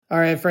All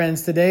right,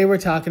 friends, today we're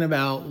talking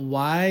about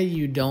why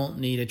you don't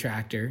need a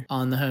tractor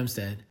on the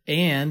homestead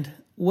and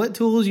what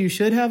tools you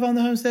should have on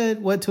the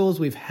homestead, what tools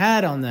we've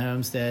had on the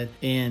homestead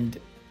and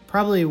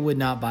probably would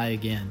not buy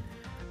again.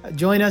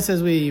 Join us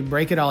as we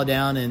break it all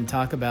down and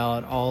talk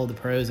about all the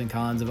pros and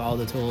cons of all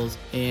the tools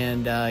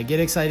and get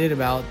excited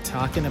about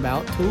talking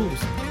about tools.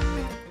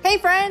 Hey,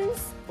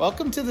 friends!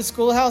 Welcome to the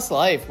Schoolhouse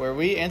Life, where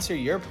we answer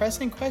your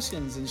pressing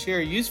questions and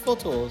share useful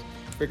tools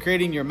for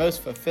creating your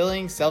most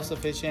fulfilling,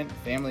 self-sufficient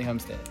family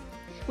homestead.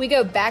 We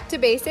go back to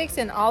basics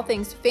in all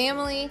things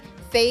family,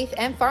 faith,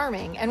 and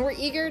farming, and we're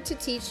eager to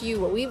teach you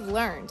what we've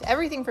learned.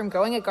 Everything from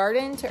growing a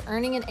garden to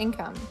earning an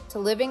income to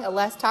living a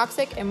less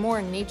toxic and more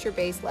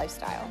nature-based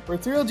lifestyle. We're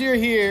thrilled you're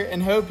here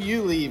and hope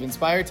you leave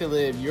inspired to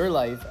live your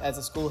life as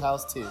a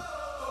schoolhouse too.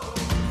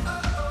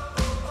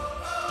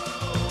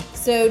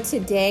 So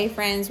today,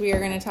 friends, we are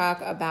going to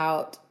talk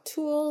about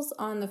tools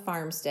on the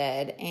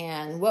farmstead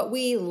and what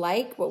we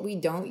like, what we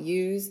don't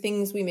use,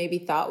 things we maybe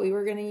thought we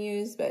were going to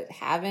use but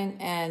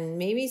haven't, and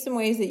maybe some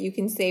ways that you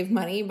can save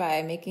money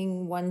by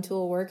making one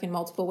tool work in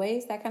multiple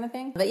ways, that kind of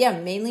thing. But yeah,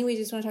 mainly we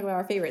just want to talk about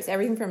our favorites,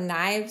 everything from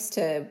knives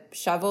to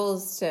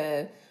shovels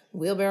to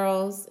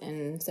wheelbarrows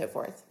and so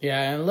forth.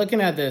 Yeah, and looking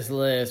at this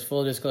list,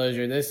 full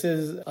disclosure, this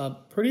is a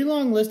pretty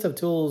long list of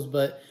tools,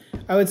 but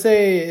I would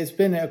say it's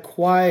been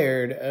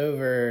acquired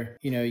over,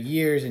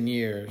 years and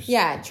years.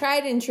 Yeah,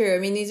 tried and true. I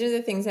mean, these are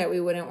the things that we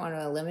wouldn't want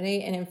to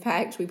eliminate. And in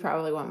fact, we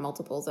probably want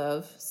multiples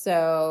of.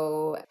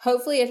 So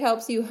hopefully it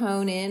helps you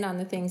hone in on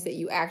the things that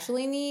you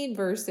actually need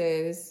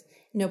versus,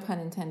 no pun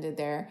intended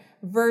there,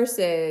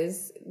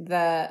 versus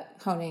the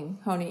honing.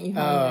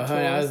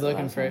 I was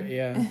looking for it,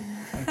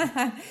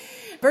 yeah.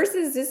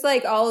 Versus just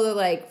like all of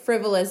the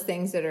frivolous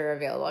things that are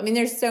available. I mean,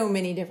 there's so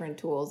many different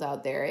tools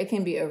out there. It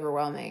can be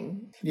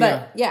overwhelming.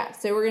 But yeah,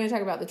 so we're going to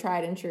talk about the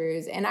tried and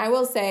trues. And I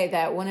will say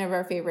that one of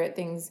our favorite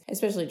things,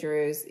 especially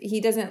Drew's,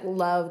 he doesn't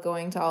love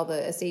going to all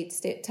the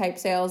estate type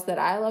sales that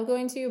I love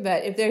going to.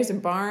 But if there's a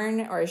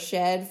barn or a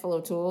shed full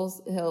of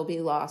tools, he'll be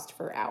lost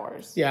for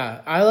hours.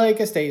 Yeah, I like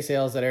estate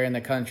sales that are in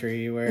the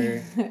country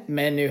where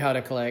men knew how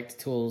to collect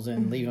tools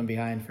and leave them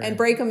behind for... And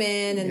break them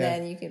in and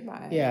then you can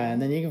buy it. Yeah,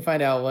 and then you can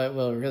find out what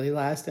will really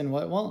last and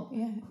what won't.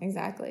 Yeah,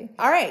 exactly.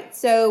 All right,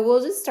 so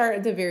we'll just start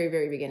at the very,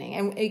 very beginning.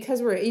 And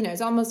because we're,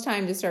 it's almost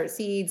time to start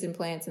seeds and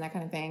plants and that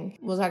kind of thing,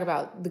 we'll talk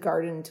about the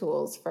garden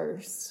tools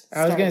first.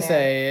 I was going to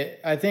say,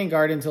 I think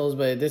garden tools,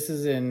 but this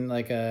is in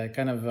a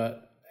kind of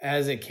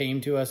as it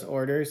came to us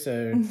order,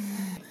 so...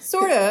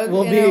 Sort of.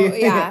 We'll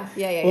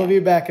We'll be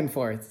back and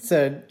forth.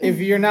 So if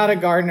you're not a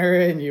gardener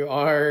and you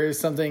are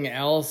something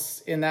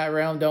else in that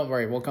realm, don't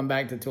worry. We'll come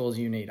back to tools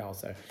you need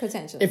also.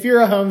 Potentially. If you're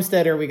a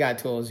homesteader, we got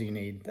tools you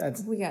need.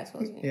 We got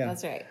tools you need. Yeah.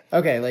 That's right.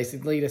 Okay, Lacey,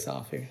 lead us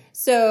off here.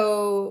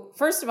 So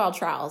first of all,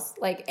 trowels,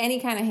 like any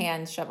kind of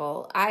hand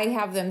shovel. I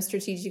have them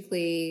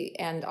strategically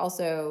and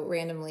also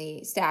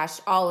randomly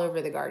stashed all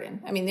over the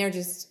garden. I mean, they're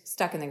just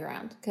stuck in the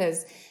ground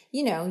because...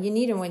 you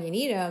need them when you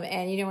need them,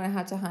 and you don't want to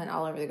have to hunt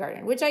all over the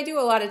garden, which I do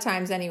a lot of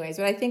times anyways.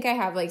 But I think I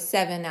have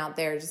 7 out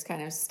there just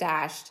kind of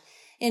stashed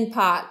in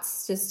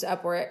pots, just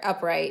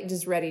upright,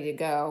 just ready to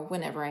go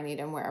whenever I need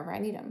them, wherever I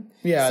need them.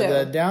 Yeah,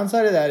 so, the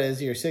downside of that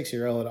is your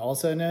 6-year-old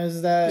also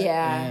knows that,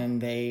 yeah, and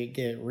they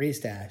get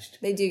restashed.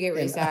 They do get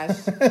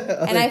restashed.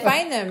 And I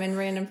find them in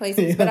random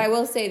places. Yeah. But I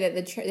will say that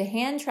the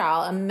hand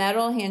trowel, a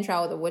metal hand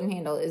trowel with a wooden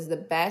handle, is the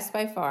best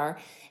by far.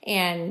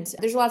 And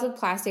there's lots of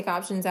plastic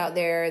options out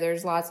there.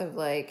 There's lots of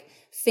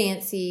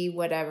fancy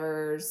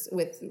whatevers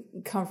with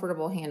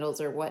comfortable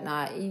handles or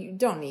whatnot. You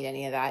don't need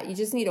any of that. You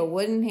just need a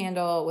wooden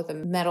handle with a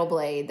metal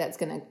blade that's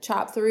going to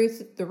chop through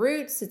the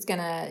roots. It's going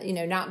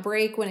to, not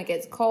break when it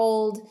gets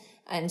cold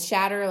and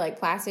shatter like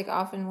plastic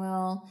often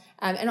will.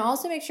 And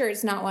also make sure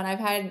it's not one. I've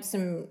had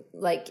some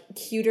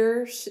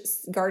cuter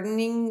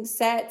gardening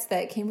sets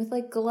that came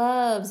with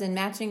gloves and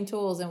matching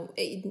tools. And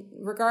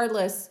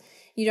regardless,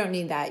 you don't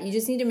need that. You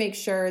just need to make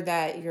sure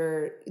that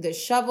the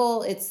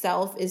shovel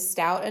itself is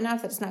stout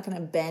enough that it's not going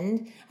to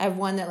bend. I have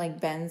one that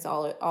bends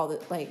all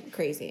the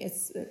crazy.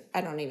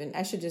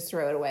 I should just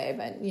throw it away,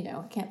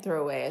 but can't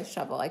throw away a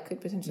shovel. I could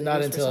potentially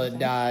not until it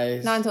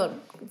dies. Not until it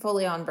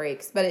fully on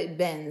breaks, but it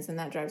bends and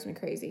that drives me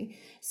crazy.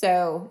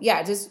 So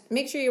yeah, just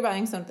make sure you're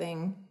buying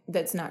something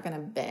that's not going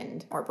to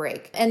bend or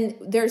break. And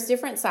there's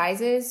different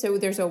sizes. So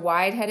there's a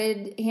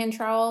wide-headed hand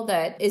trowel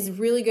that is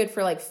really good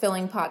for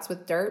filling pots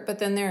with dirt. But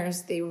then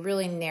there's the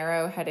really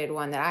narrow-headed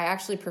one that I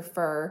actually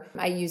prefer.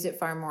 I use it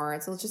far more.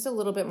 It's just a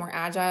little bit more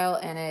agile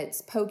and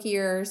it's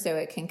pokier. So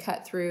it can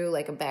cut through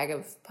a bag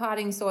of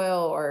potting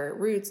soil or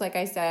roots, like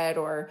I said,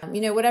 or,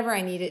 whatever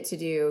I need it to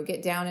do,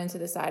 get down into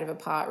the side of a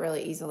pot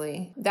really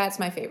easily. That's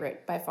my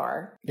favorite by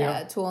far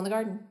tool in the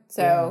garden.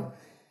 So... yeah.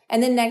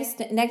 And then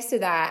next to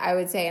that, I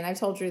would say, and I've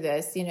told Drew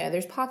this,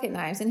 there's pocket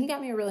knives, and he got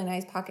me a really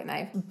nice pocket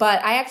knife.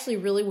 But I actually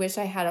really wish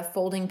I had a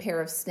folding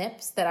pair of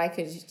snips that I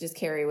could just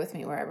carry with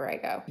me wherever I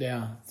go.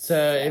 Yeah. So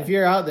if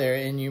you're out there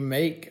and you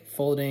make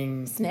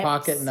folding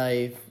pocket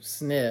knife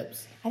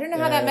snips, I don't know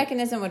how that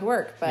mechanism would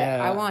work, but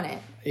I want it.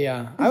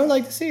 Yeah, I would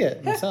like to see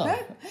it myself.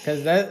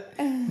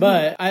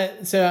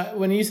 So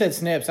when you said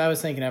snips, I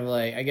was thinking of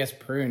like, I guess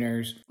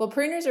pruners. Well,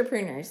 pruners are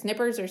pruners.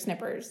 Snippers are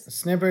snippers.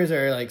 Snippers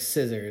are like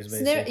scissors,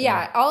 basically.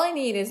 All I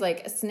need is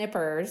like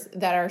snippers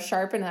that are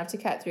sharp enough to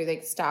cut through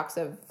like stalks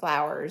of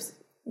flowers,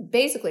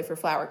 basically for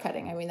flower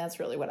cutting. I mean, that's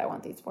really what I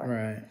want these for.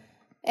 Right.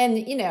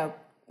 And,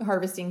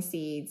 harvesting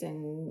seeds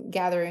and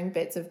gathering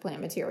bits of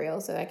plant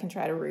material so that I can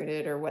try to root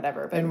it or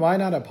whatever. But and why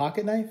not a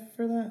pocket knife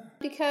for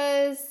that?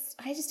 Because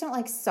I just don't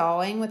like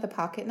sawing with a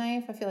pocket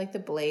knife. I feel like the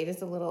blade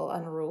is a little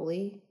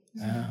unruly.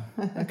 Oh,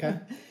 okay.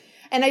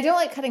 And I don't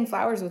like cutting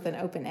flowers with an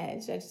open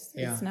edge. It's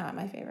not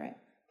my favorite.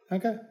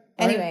 Okay.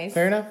 Anyways. Right.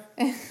 Fair enough.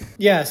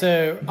 Yeah,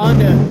 so on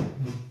to...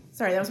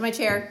 Sorry, that was my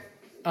chair.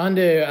 On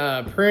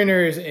to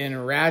pruners and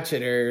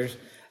ratcheters.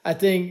 I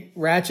think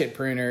ratchet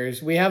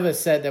pruners, we have a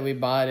set that we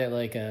bought at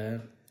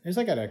it was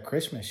like at a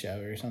Christmas show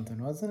or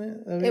something, wasn't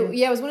it?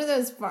 It was one of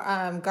those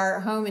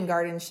home and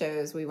garden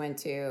shows we went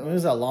to. It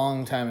was a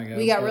long time ago.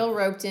 We got real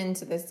roped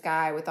into this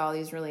guy with all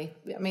these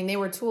they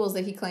were tools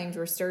that he claimed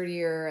were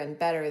sturdier and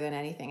better than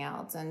anything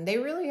else. And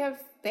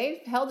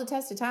they've held the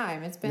test of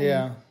time. It's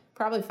been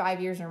probably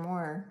 5 years or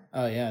more.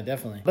 Oh, yeah,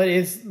 definitely. But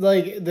it's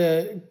like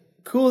the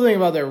cool thing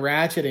about the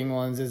ratcheting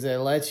ones is it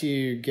lets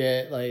you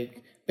get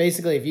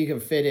basically if you can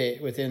fit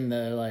it within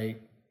the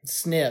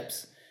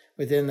snips,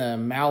 within the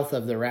mouth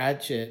of the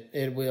ratchet,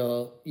 these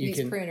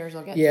pruners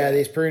will get it. Yeah,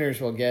 these pruners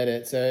will get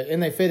it. So,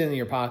 and they fit into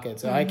your pocket.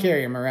 So I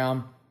carry them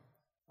around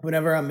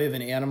whenever I'm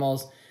moving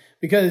animals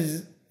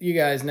because you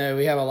guys know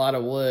we have a lot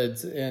of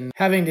woods and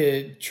having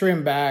to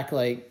trim back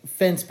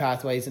fence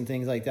pathways and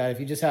things like that. If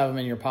you just have them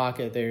in your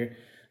pocket, they're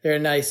a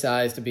nice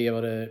size to be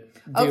able to do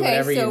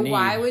whatever you need. Okay, so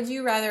why would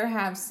you rather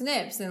have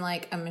snips than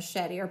a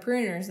machete or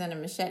pruners than a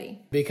machete?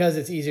 Because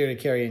it's easier to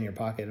carry in your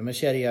pocket. A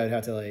machete I would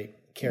have to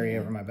carry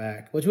over my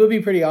back, which would be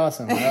pretty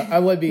awesome. I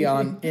would be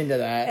into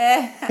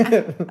that.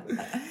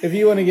 If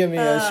you want to give me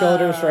a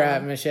shoulder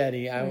strap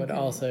machete, I would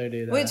also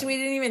do that. Which we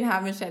didn't even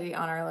have machete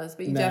on our list,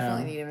 but you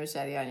definitely need a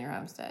machete on your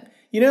homestead.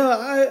 You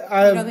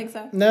don't think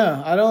so?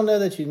 No, I don't know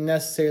that you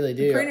necessarily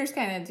do. The pruners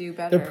kind of do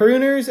better. The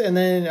pruners, and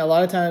then a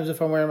lot of times if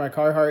I'm wearing my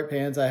Carhartt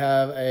pants, I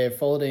have a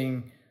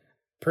folding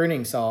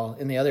pruning saw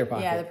in the other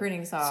pocket. Yeah, the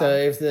pruning saw. So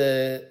if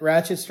the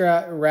ratchet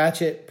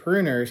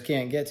pruners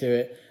can't get to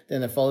it, then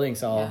the folding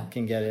saw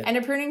can get it. And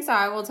a pruning saw,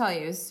 I will tell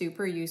you, is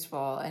super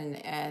useful.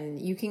 And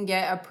you can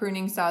get a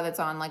pruning saw that's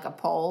on a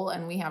pole,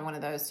 and we have one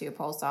of those too, a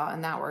pole saw,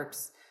 and that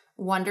works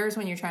wonders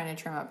when you're trying to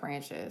trim up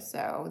branches.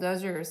 So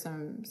those are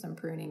some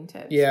pruning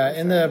tips. Yeah,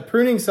 and the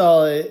pruning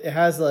saw, it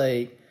has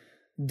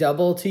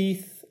double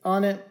teeth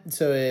on it,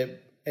 so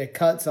it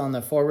cuts on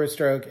the forward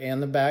stroke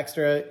and the back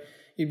stroke.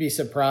 You'd be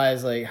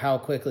surprised how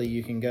quickly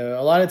you can go.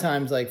 A lot of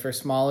times for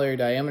smaller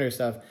diameter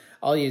stuff,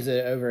 I'll use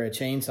it over a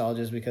chainsaw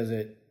just because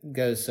it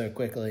goes so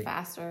quickly.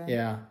 Faster.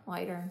 Yeah.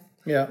 Lighter.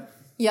 Yeah.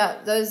 Yeah,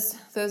 those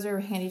are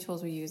handy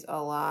tools we use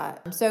a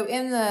lot. So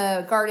in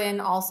the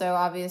garden also,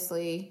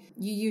 obviously,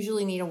 you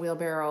usually need a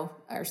wheelbarrow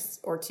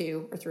or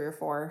two or three or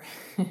four.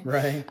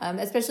 Right.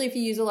 Especially if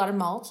you use a lot of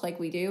mulch like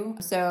we do.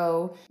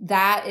 So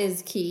that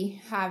is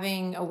key.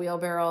 Having a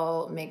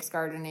wheelbarrow makes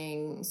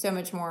gardening so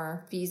much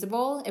more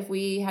feasible. If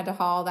we had to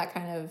haul that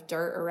kind of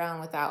dirt around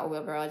without a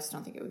wheelbarrow, I just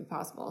don't think it would be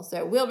possible.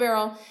 So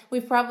wheelbarrow,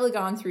 we've probably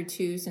gone through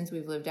 2 since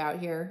we've lived out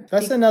here.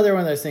 That's another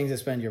one of those things to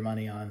spend your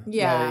money on.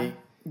 Yeah.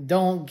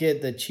 Don't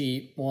get the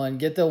cheap one.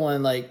 Get the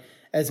one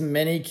as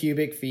many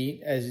cubic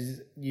feet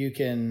as you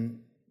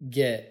can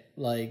get.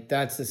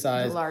 That's the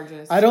size. The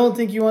largest. I don't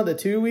think you want the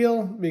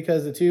 2-wheel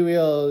because the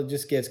 2-wheel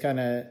just gets kind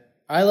of.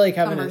 I like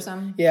having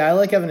cumbersome. I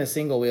like having a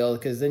single wheel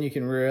because then you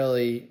can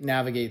really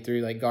navigate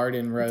through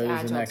garden rows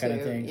and that kind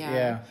of thing.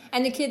 Yeah.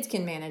 And the kids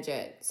can manage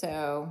it,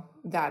 so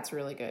that's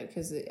really good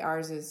because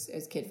ours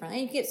is kid friendly.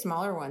 And you can get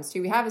smaller ones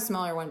too. We have a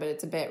smaller one, but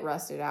it's a bit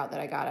rusted out that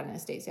I got at an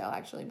estate sale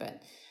actually,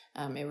 but.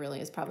 It really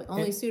is probably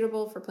only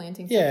suitable for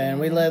planting. Yeah, and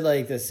we let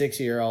the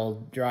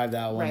 6-year-old drive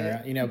that one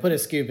around. Put a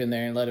scoop in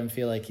there and let him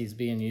feel like he's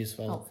being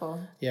useful. Helpful.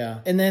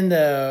 Yeah. And then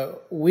the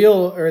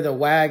wheel or the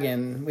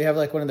wagon, we have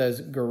one of those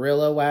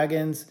gorilla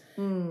wagons.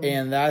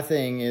 And that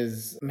thing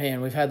is,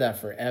 man, we've had that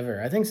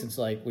forever. I think since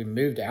we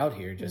moved out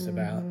here just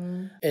about.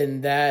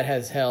 And that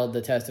has held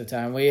the test of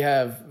time. We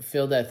have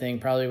filled that thing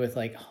probably with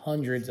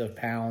hundreds of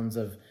pounds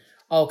of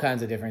all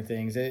kinds of different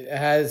things. It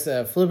has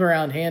a flip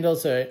around handle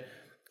so it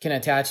can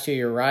attach to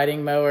your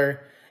riding mower,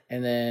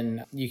 and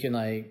then you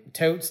can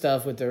tote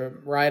stuff with the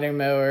riding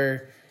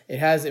mower. It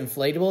has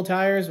inflatable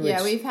tires.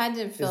 Which we've had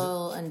to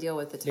fill and deal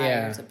with the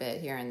tires a bit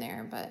here and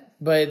there,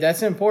 but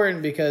that's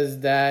important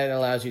because that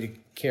allows you to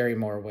carry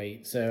more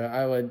weight. So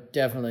I would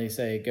definitely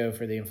say go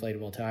for the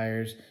inflatable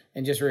tires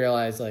and just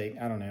realize 8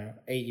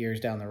 years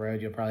down the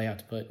road you'll probably have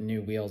to put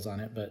new wheels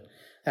on it, but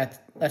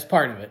that's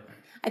part of it.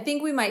 I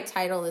think we might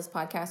title this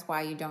podcast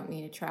 "Why You Don't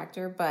Need a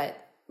Tractor," but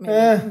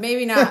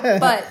maybe not.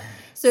 But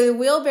so the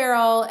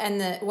wheelbarrow and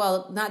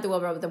not the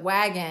wheelbarrow, but the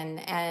wagon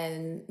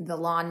and the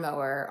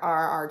lawnmower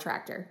are our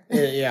tractor.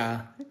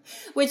 Yeah.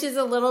 Which is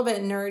a little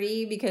bit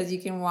nerdy because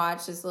you can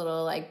watch this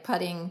little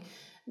putting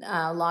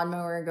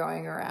lawnmower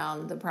going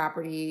around the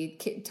property,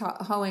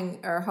 hauling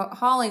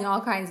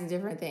all kinds of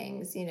different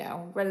things,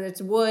 whether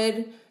it's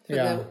wood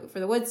for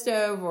the wood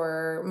stove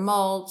or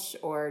mulch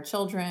or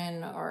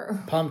children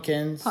or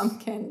pumpkins.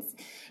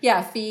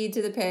 Yeah, feed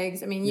to the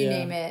pigs. I mean, you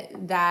name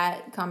it.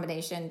 That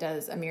combination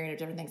does a myriad of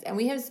different things. And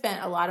we have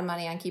spent a lot of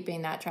money on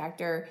keeping that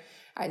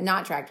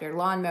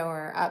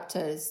lawnmower up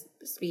to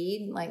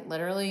speed, like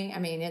literally. I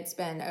mean, it's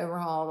been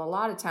overhauled a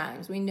lot of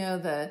times. We know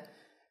the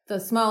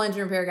small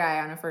engine repair guy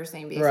on a first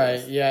name basis.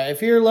 Right. Yeah.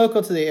 If you're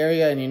local to the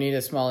area and you need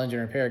a small engine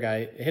repair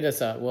guy, hit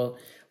us up. We'll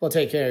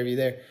take care of you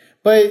there.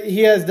 But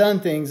he has done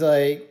things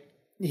like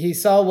he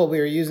saw what we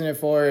were using it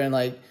for and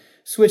like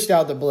switched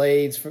out the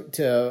blades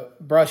to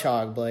brush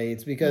hog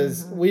blades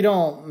because we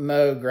don't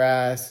mow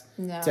grass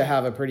to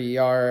have a pretty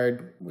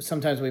yard.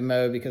 Sometimes we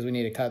mow because we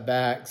need to cut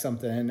back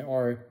something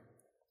or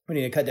we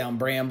need to cut down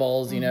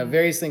brambles,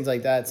 various things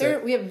like that. So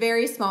we have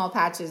very small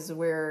patches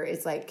where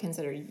it's like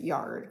considered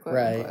yard, quote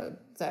unquote.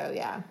 So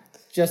yeah.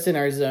 Just in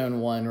our zone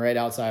 1, right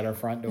outside our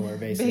front door,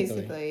 basically.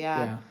 Basically,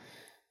 yeah.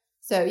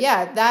 So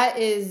yeah,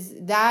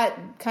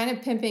 that kind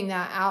of pimping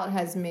that out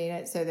has made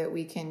it so that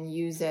we can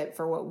use it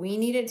for what we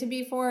need it to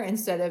be for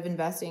instead of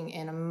investing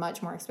in a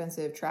much more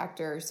expensive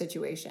tractor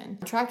situation.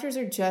 Tractors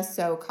are just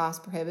so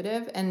cost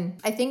prohibitive. And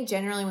I think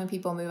generally when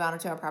people move out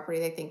onto our property,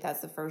 they think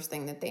that's the first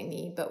thing that they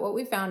need. But what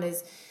we found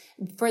is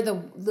for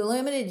the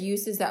limited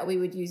uses that we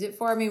would use it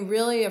for, I mean,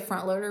 really a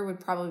front loader would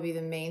probably be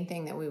the main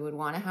thing that we would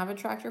want to have a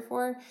tractor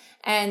for.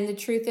 And the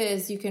truth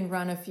is you can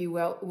run a few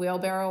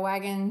wheelbarrow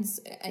wagons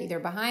either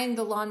behind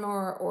the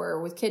lawnmower or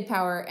with kid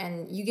power,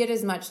 and you get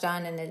as much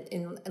done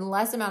in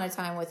less amount of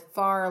time with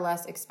far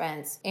less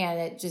expense. And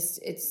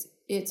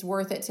it's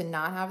worth it to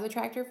not have the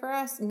tractor for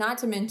us, not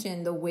to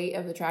mention the weight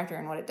of the tractor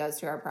and what it does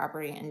to our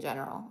property in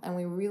general. And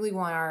we really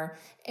want our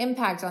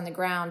impact on the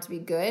ground to be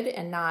good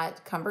and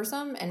not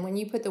cumbersome. And when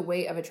you put the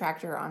weight of a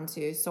tractor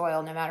onto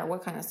soil, no matter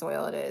what kind of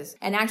soil it is,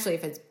 and actually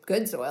if it's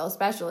good soil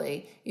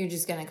especially, you're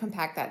just going to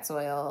compact that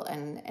soil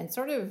and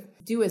sort of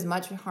do as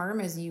much harm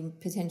as you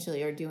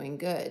potentially are doing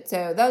good.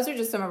 So those are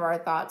just some of our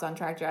thoughts on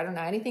tractor. I don't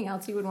know, anything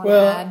else you would want to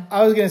add?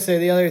 I was going to say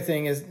the other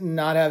thing is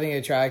not having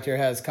a tractor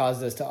has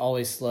caused us to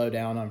always slow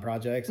down on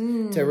projects,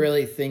 to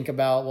really think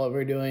about what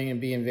we're doing and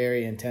being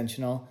very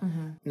intentional.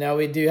 Now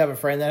we do have a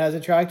friend that has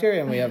a tractor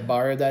and we have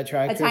borrowed that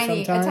tractor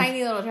sometimes. A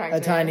tiny little tractor. A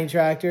tiny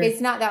tractor.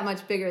 It's not that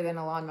much bigger than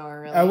a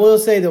lawnmower, really. I will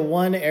say the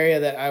one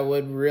area that I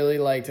would really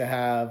like to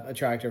have a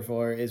tractor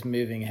for is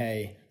moving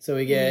hay. So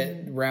we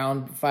get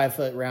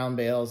 5-foot round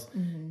bales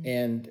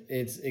and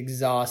it's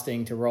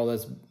exhausting to roll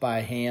this by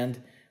hand,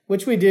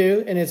 which we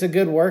do. And it's a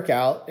good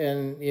workout.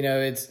 And,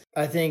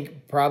 I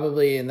think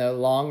probably in the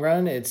long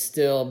run, it's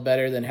still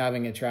better than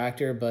having a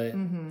tractor, but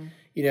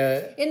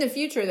in the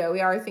future, though,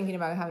 we are thinking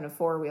about having a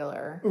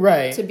 4-wheeler,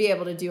 right, to be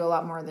able to do a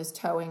lot more of this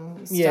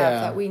towing stuff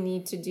that we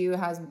need to do.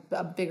 Has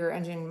a bigger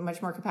engine,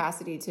 much more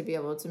capacity to be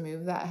able to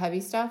move that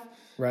heavy stuff,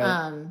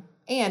 right?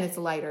 And it's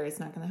lighter; it's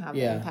not going to have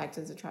the impact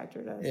as a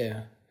tractor does.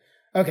 Yeah.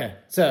 Okay,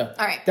 so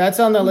all right, that's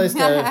on the list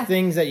of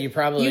things that you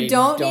probably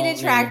don't need a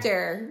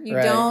tractor. You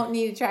don't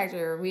need a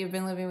tractor. We have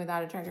been living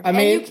without a tractor. And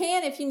you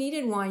can, if you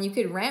needed one, you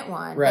could rent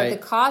one. Right.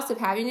 But the cost of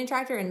having a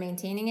tractor and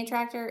maintaining a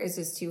tractor is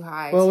just too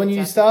high. Well, when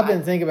you stop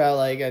and think about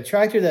like a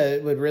tractor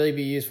that would really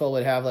be useful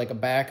would have like a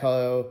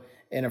backhoe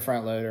and a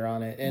front loader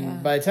on it.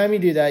 And by the time you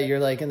do that, you're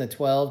like in the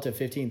 12 to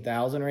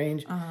 15,000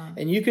 range.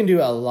 And you can do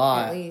a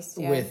lot at least,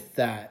 with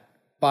that.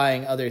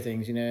 Buying other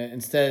things,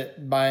 instead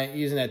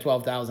using that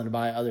 12,000 to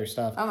buy other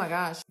stuff. Oh my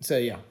gosh! So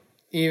yeah,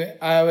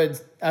 I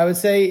would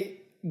say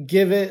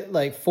give it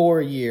like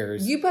 4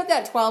 years. You put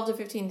that 12 to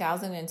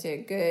 15,000 into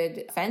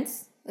good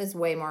fence. Is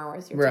way more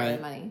worth your time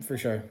and money, for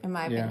sure. In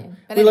my opinion,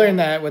 but we learned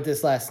that with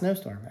this last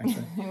snowstorm.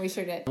 Actually, we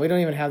sure did. We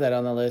don't even have that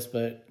on the list,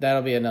 but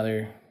that'll be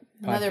another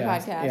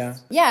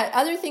podcast. Yeah.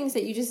 Other things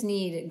that you just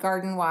need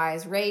garden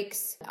wise,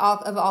 rakes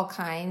of all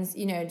kinds.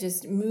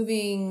 Just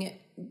moving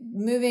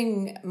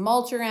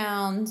mulch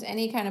around,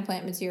 any kind of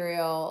plant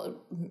material.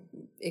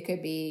 It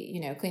could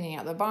be, cleaning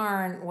out the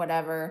barn,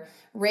 whatever.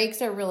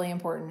 Rakes are really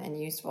important and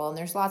useful. And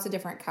there's lots of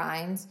different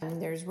kinds.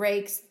 And there's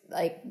rakes,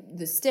 like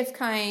the stiff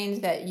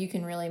kind that you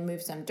can really move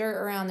some dirt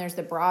around. There's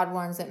the broad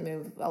ones that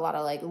move a lot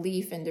of like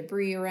leaf and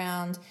debris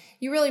around.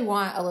 You really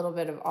want a little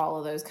bit of all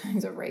of those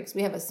kinds of rakes.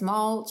 We have a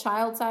small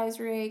child-size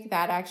rake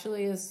that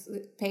actually is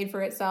paid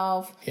for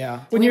itself.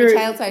 Yeah. When you're a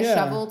child-size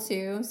shovel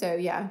too. So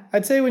yeah.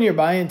 I'd say when you're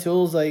buying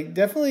tools, like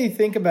definitely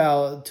think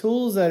about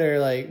tools that are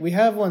like, we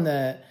have one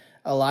that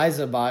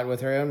Eliza bought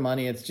with her own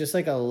money. It's just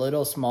like a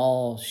little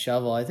small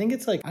shovel. I think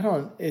it's like,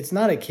 it's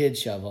not a kid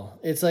shovel.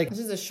 It's like, this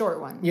is a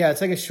short one. Yeah.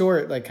 It's like a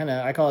short, like kind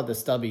of, I call it the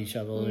stubby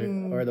shovel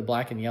or the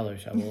black and yellow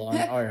shovel on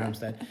our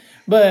homestead.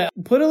 But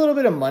put a little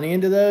bit of money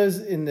into those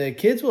and the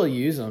kids will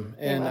use them.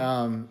 And,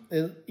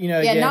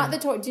 again, not the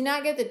toy. Do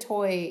not get the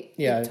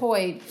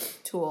toy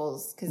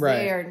tools because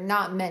they are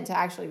not meant to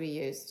actually be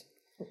used.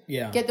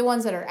 Yeah. Get the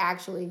ones that are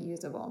actually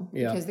usable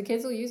because the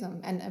kids will use them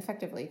and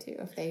effectively too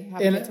if they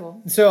have a good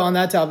tool. So on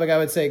that topic, I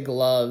would say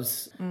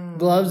gloves.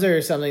 Gloves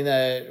are something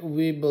that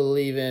we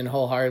believe in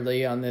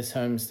wholeheartedly on this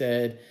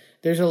homestead.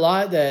 there's a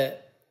lot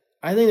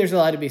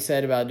to be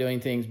said about doing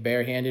things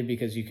barehanded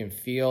because you can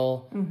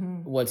feel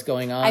what's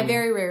going on. I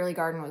very rarely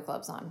garden with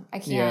gloves on. I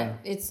can't. Yeah.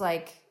 It's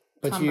like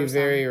But cumbersome. you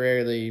very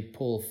rarely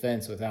pull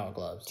fence without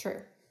gloves.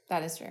 True.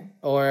 That is true.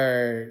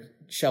 Or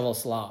shovel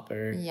slop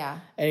or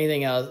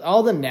anything else.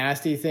 All the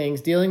nasty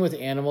things. Dealing with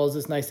animals,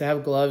 it's nice to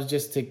have gloves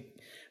just to...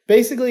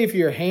 Basically, if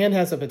your hand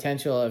has the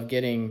potential of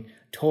getting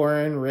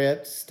torn,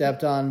 ripped,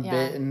 stepped on,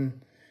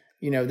 bitten,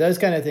 those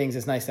kind of things,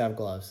 it's nice to have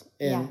gloves.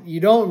 And you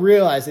don't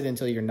realize it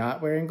until you're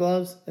not wearing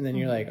gloves. And then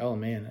you're like, oh,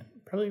 man,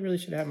 I probably really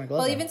should have my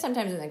gloves on. Even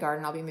sometimes in the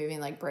garden, I'll be moving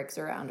like bricks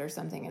around or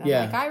something. And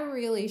I'm like, I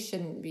really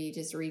shouldn't be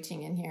just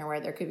reaching in here where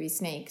there could be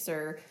snakes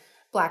or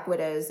black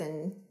widows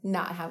and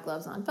not have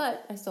gloves on.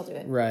 But I still do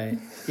it. Right.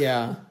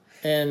 Yeah.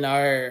 And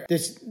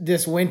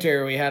this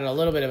winter, we had a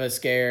little bit of a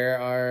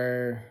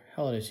scare.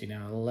 How old is she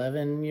now?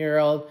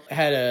 11-year-old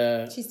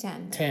she's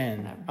 10.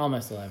 10,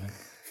 almost 11.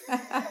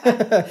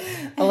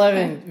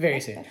 11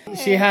 very soon.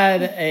 She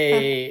had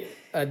a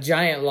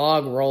giant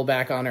log roll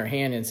back on her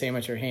hand and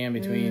sandwich her hand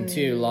between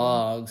two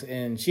logs,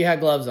 and she had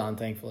gloves on,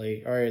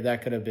 thankfully, or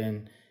that could have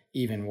been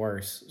even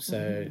worse.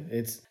 So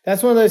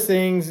that's one of those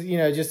things,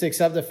 just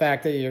accept the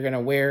fact that you're going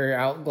to wear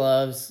out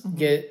gloves,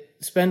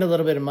 spend a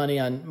little bit of money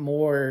on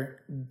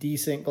more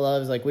decent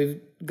gloves. Like we've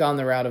gone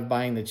the route of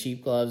buying the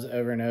cheap gloves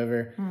over and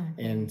over,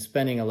 and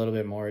spending a little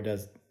bit more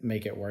does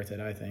make it worth it,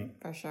 I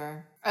think. For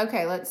sure.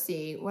 Okay, let's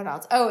see. What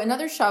else? Oh,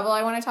 another shovel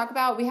I want to talk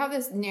about. We have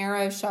this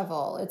narrow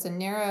shovel. It's a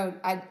narrow...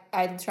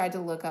 I tried to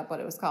look up what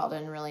it was called,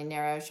 and really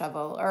narrow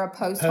shovel, or a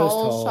post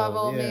hole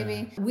shovel,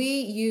 maybe. We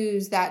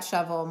use that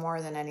shovel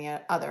more than any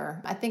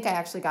other. I think I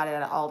actually got it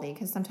at Aldi,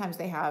 because sometimes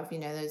they have,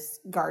 those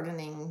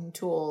gardening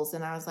tools,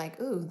 and I was like,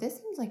 ooh, this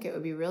seems like it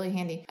would be really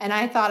handy. And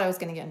I thought I was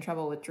going to get in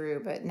trouble with Drew,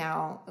 but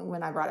now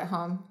when I brought it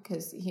home,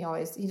 because he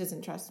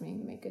doesn't trust me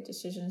to make good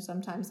decisions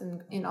sometimes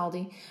in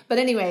Aldi. But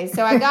anyway,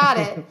 so I got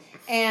it,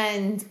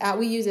 and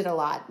we use it a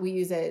lot. I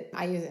use it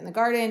in the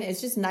garden.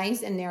 It's just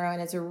nice and narrow,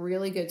 and it's a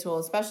really good tool,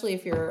 especially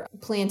if you're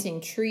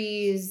planting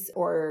trees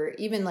or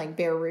even like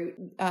bare root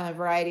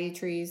variety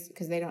trees,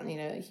 because they don't need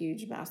a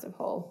huge, massive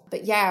hole.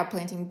 But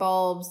planting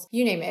bulbs,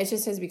 you name it. It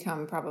just has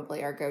become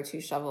probably our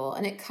go-to shovel,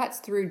 and it cuts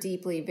through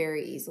deeply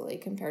very easily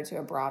compared to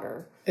a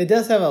broader. It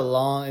does have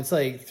it's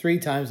like 3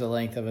 times the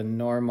length of a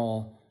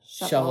normal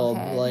shovel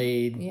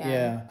blade.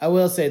 Yeah. I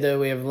will say, though,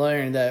 we have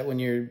learned that when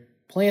you're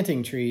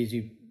planting trees,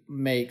 you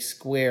make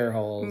square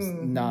holes,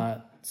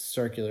 not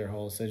circular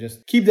holes. So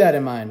just keep that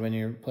in mind when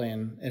you're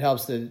planting. It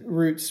helps the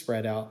roots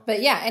spread out. But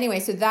anyway,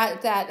 so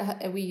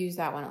that we use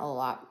that one a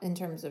lot in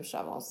terms of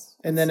shovels.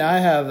 And then I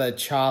have a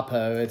chop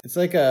hoe. It's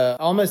like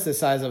almost the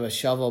size of a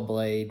shovel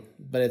blade,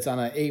 but it's on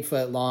an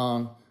 8-foot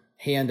long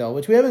handle,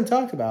 which we haven't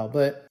talked about,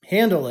 but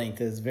handle length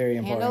is very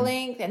important. Handle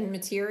length and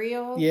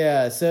material.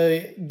 Yeah,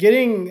 so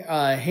getting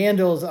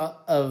handles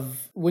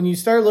when you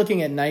start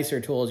looking at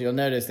nicer tools, you'll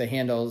notice the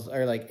handles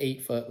are like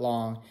 8 foot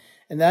long,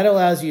 and that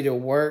allows you to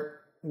work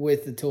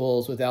with the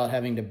tools without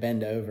having to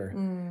bend over.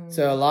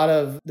 So a lot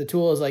of the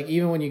tools, like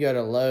even when you go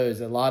to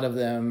Lowe's, a lot of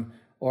them,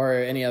 or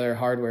any other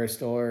hardware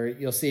store,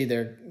 you'll see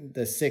they're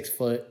the 6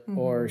 foot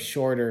or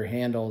shorter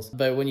handles.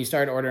 But when you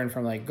start ordering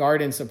from like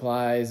garden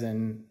supplies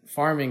and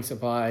farming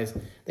supplies,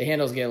 the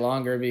handles get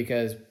longer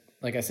because,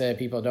 like I said,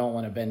 people don't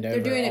want to bend over.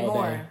 They're doing it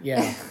more. Day.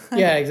 Yeah.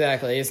 Yeah,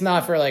 exactly. It's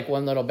not for like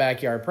one little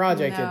backyard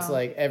project. No. It's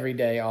like every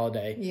day, all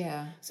day.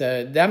 Yeah.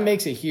 So that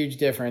makes a huge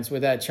difference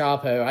with that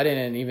chop hoe. I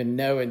didn't even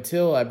know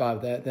until I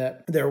bought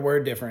that there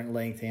were different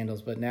length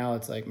handles, but now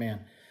it's like,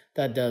 man,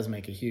 that does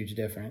make a huge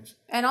difference.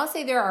 And I'll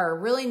say there are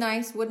really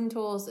nice wooden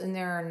tools and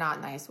there are not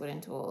nice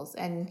wooden tools.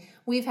 And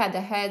we've had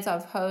the heads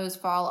of hose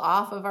fall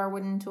off of our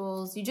wooden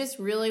tools. You just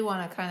really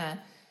want to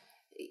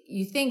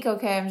you think,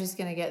 okay, I'm just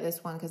going to get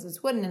this one because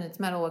it's wooden and it's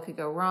metal. What could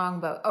go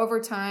wrong? But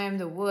over time,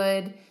 the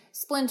wood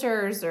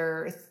splinters,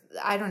 or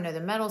I don't know,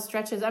 the metal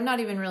stretches. I'm not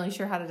even really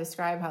sure how to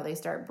describe how they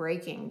start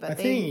breaking. But I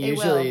think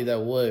usually the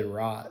wood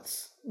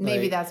rots.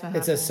 Maybe that's what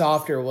happens. It's a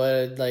softer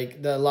wood. Like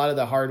a lot of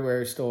the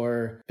hardware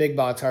store, big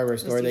box hardware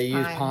store, they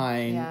use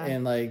pine.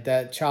 And like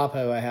that chop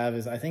hoe I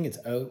have I think it's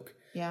oak.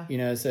 Yeah.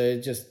 So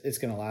it's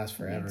going to last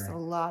forever. Makes a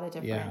lot of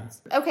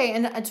difference. Yeah. Okay.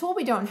 And a tool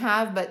we don't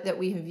have, but that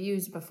we have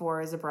used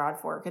before, is a broad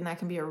fork. And that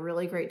can be a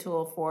really great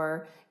tool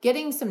for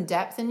getting some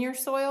depth in your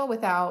soil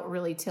without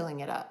really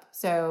tilling it up.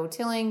 So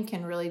tilling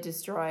can really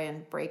destroy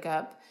and break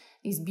up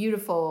these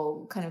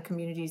beautiful kind of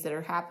communities that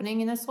are happening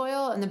in the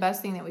soil. And the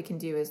best thing that we can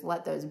do is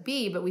let those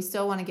be, but we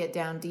still want to get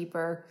down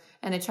deeper.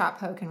 And a chop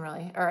hoe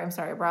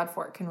a broad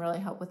fork can really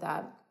help with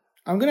that.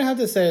 I'm going to have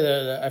to say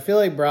that I feel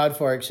like broad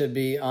fork should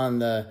be on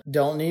the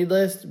don't need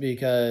list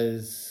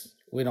because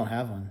we don't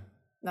have one.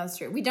 That's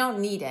true. We don't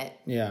need it.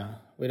 Yeah,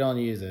 we don't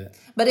use it.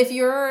 But if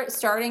you're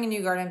starting a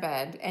new garden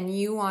bed and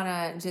you want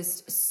to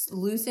just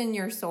loosen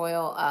your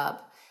soil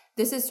up,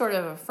 this is sort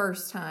of a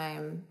first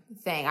time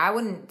thing. I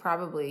wouldn't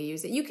probably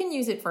use it. You can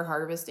use it for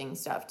harvesting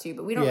stuff too,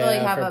 but we don't really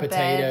have for a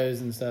potatoes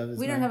bed. And stuff.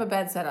 We don't have a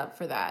bed set up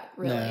for that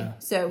really. No.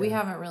 So we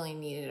haven't really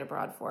needed a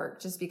broad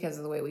fork just because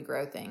of the way we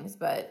grow things.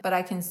 But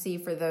I can see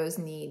for those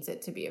needs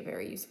it to be a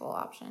very useful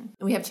option.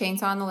 We have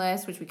chainsaw on the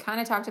list, which we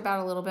kind of talked about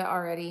a little bit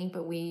already,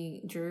 but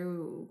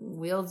Drew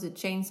wields a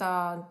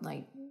chainsaw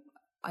like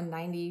on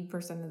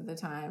 90% of the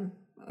time.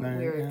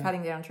 We're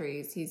cutting down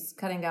trees. He's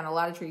cutting down a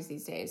lot of trees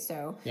these days.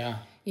 So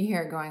you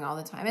hear it going all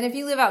the time. And if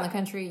you live out in the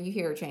country, you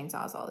hear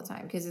chainsaws all the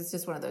time because it's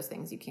just one of those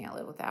things you can't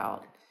live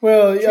without.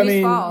 Well,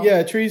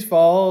 trees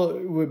fall.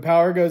 When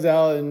power goes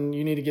out and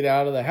you need to get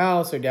out of the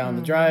house or down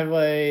the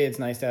driveway, it's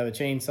nice to have a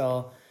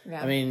chainsaw.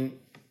 Yeah. I mean,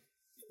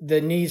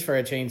 the needs for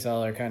a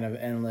chainsaw are kind of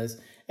endless.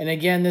 And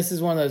again, this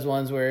is one of those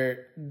ones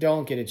where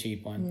don't get a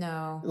cheap one.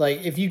 No.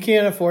 Like, if you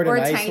can't afford a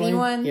nice tiny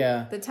one.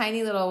 Yeah. The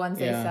tiny little ones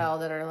they sell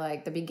that are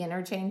like the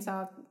beginner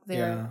chainsaw,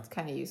 they're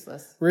kind of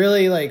useless.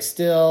 Really, like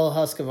Stihl,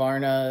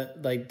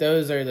 Husqvarna, like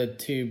those are the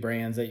two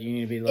brands that you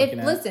need to be looking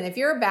at. Listen, if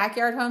you're a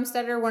backyard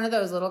homesteader, one of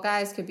those little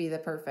guys could be the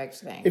perfect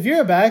thing. If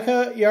you're a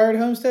backyard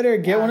homesteader,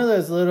 get one of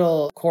those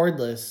little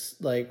cordless,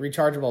 like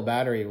rechargeable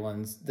battery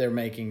ones they're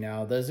making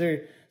now. Those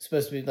are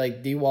supposed to be,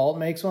 like DeWalt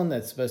makes one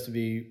that's supposed to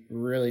be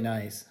really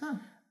nice. Huh.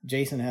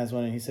 Jason has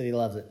one and he said he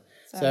loves it.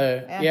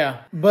 So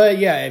yeah. But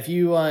yeah, if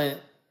you're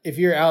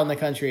out in the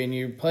country and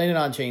you're planning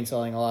on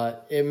chainsawing a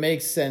lot, it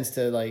makes sense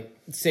to like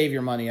save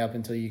your money up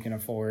until you can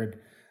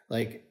afford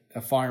like a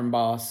Farm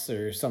Boss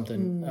or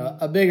something,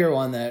 a bigger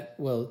one that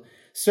will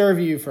serve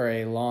you for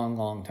a long,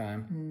 long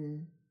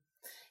time.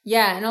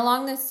 Yeah, and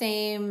along the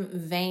same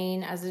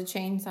vein as a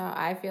chainsaw,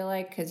 I feel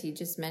like, because he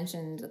just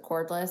mentioned the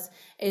cordless,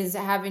 is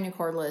having a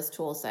cordless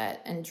tool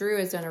set. And Drew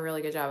has done a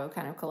really good job of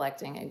kind of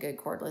collecting a good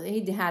cordless.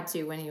 He had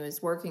to when he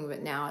was working,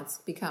 but now it's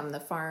become the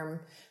farm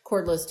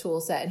cordless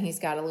tool set, and he's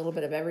got a little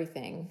bit of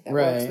everything that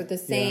works with the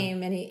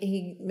same. And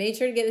he made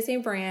sure to get the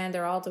same brand.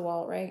 They're all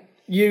DeWalt, right?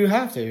 You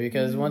have to,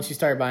 because once you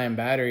start buying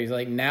batteries,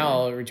 like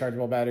now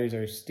rechargeable batteries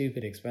are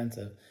stupid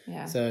expensive.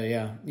 Yeah. So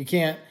yeah, you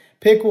can't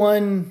pick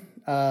one.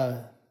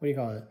 What do you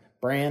call it?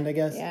 Brand, I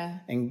guess. Yeah.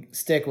 And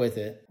stick with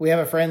it. We have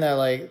a friend that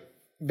like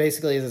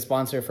basically is a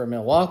sponsor for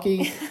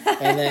Milwaukee,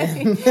 and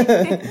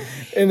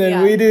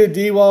then we do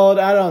DeWalt.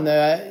 I don't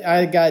know.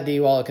 I got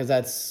DeWalt because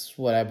that's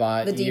what I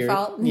bought. The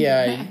default.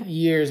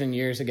 Years and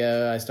years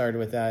ago I started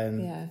with that,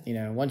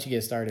 and once you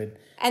get started.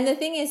 And the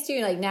thing is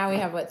too, like now we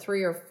have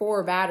 3 or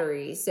 4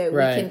 batteries, so we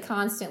can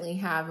constantly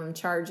have them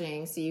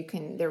charging, so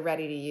they're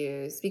ready to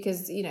use.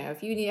 Because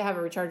if you need to have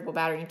a rechargeable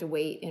battery, you have to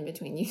wait in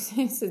between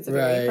uses. It's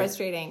very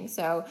frustrating.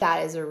 So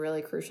that is a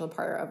really crucial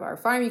part of our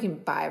farm. You can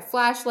buy a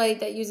flashlight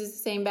that uses the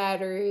same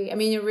battery. I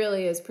mean, it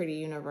really is pretty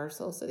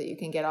universal, so that you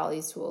can get all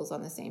these tools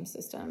on the same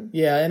system.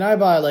 Yeah, and I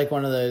bought like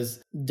one of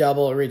those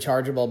double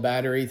rechargeable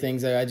battery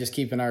things that I just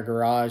keep in our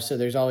garage. So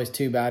there's always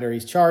 2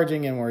 batteries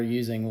charging, and we're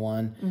using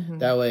one. Mm-hmm.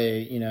 That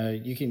way,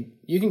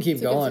 you can keep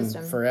going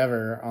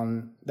forever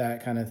on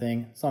that kind of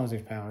thing, as long as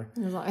there's power.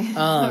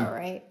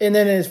 Right. And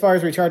then as far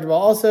as rechargeable,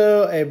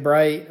 also a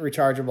bright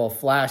rechargeable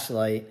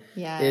flashlight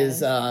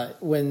is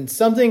when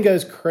something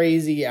goes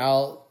crazy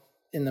out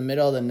in the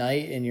middle of the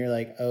night and you're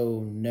like,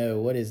 oh no,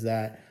 what is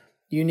that?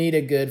 You need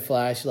a good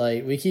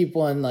flashlight. We keep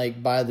one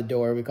like by the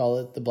door. We call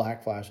it the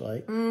black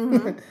flashlight.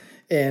 Mm-hmm.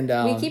 And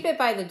we keep it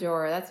by the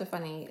door. That's a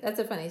funny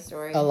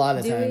story. A lot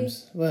of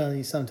times.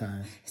 Well,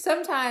 sometimes.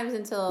 Sometimes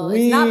until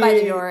it's not by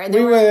the door. And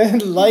we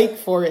would like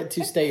for it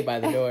to stay by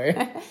the door.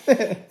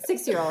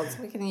 6-year-olds,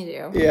 what can you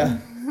do? Yeah.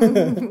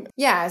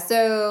 Yeah,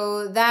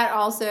 so that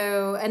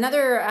also,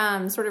 another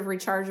sort of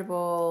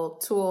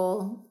rechargeable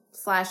tool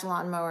 /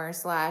 lawnmower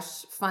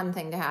 / fun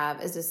thing to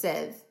have is a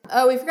sieve.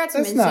 Oh, we forgot to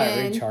mention.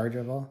 That's not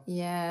rechargeable.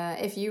 Yeah,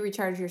 if you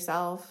recharge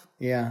yourself.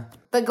 Yeah.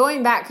 But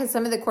going back, because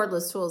some of the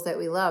cordless tools that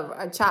we love,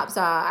 a chop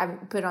saw I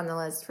put on the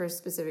list for a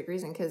specific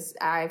reason, because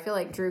I feel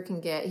like Drew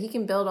can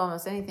build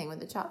almost anything with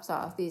the chop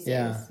saw these days.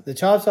 Yeah, the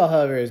chop saw,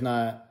 however, is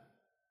not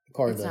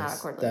cordless. It's not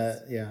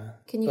cordless.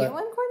 Can you get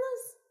one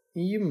cordless?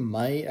 You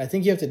might. I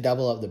think you have to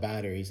double up the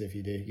batteries if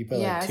you do. You put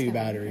like 2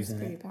 batteries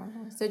in it.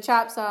 Powerful. So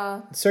chop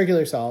saw.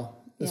 Circular saw.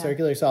 The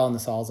circular saw and the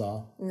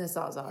sawzall.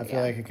 I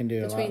feel like I can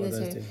do between a lot with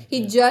those two.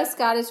 He just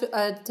got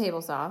a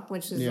table saw,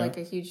 which is like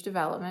a huge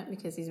development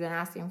because he's been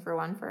asking for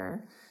one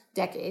for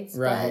decades.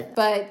 Right.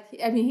 But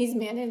I mean, he's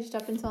managed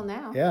up until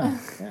now. Yeah.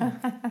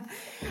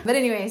 But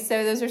anyway,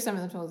 so those are some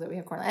of the tools that we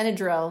have. And a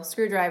drill,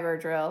 screwdriver,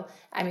 drill.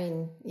 I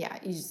mean, you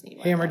just need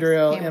one. Hammer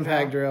drill,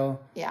 impact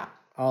drill. Yeah.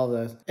 All of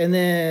those. And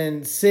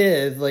then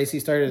scythe, Lacey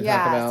started to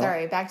talk about. Yeah,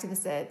 sorry. Back to the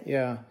scythe.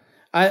 Yeah.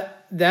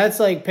 That's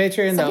like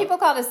picturing Some people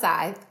call it a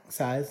scythe.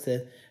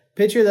 Scythe.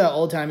 Picture the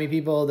old-timey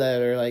people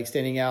that are like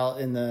standing out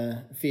in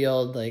the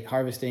field, like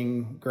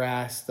harvesting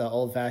grass the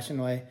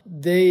old-fashioned way.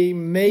 You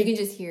can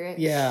just hear it.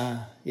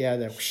 Yeah.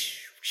 They're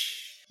whoosh,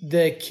 whoosh.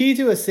 The key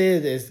to a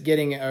scythe is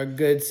getting a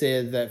good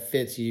scythe that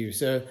fits you.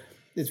 So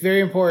it's very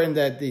important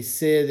that the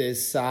scythe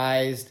is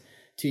sized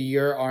to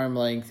your arm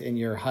length and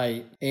your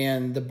height.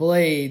 And the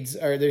blades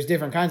there's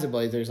different kinds of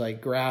blades. There's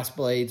like grass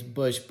blades,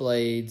 bush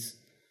blades,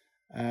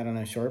 I don't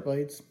know, short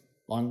blades,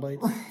 long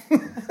blades.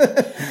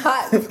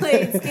 Hot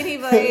blades, skinny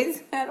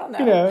blades. I don't know.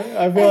 You know,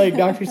 I feel like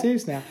Dr.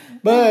 Seuss now.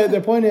 But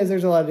the point is,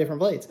 there's a lot of different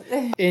blades,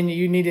 and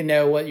you need to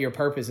know what your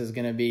purpose is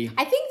going to be.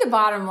 I think the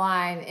bottom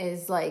line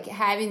is like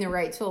having the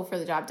right tool for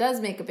the job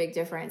does make a big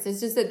difference. It's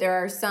just that there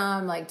are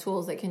some like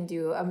tools that can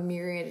do a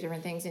myriad of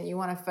different things, and you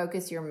want to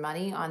focus your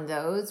money on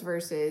those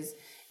versus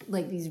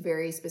like these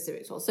very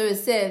specific tools. So a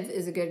sieve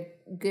is a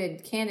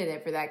good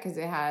candidate for that because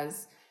it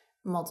has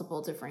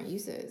multiple different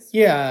uses.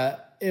 Yeah.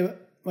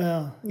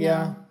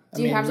 Yeah.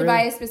 Do you have to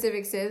buy a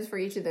specific sieves for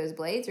each of those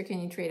blades, or can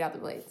you trade out the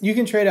blades? You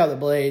can trade out the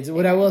blades.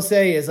 What I will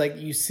say is, like,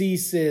 you see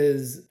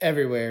sieves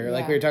everywhere. Yeah.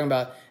 Like we were talking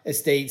about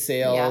estate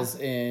sales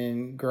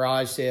and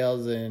garage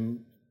sales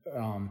and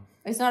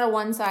it's not a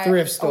one size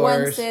thrift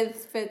stores. One sieve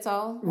fits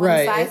all. One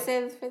Right. size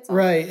sieve fits all.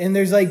 Right. And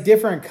there's like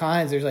different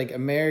kinds. There's like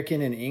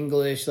American and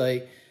English.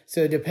 Like,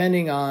 so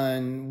depending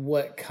on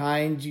what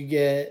kind you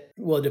get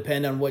will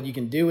depend on what you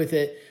can do with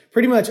it.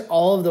 Pretty much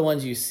all of the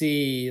ones you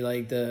see,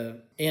 like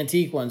the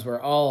antique ones,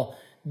 were all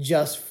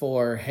just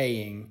for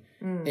haying.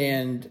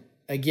 And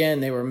again,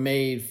 they were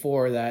made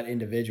for that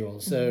individual.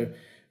 So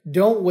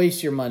don't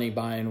waste your money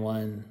buying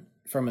one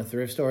from a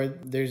thrift store.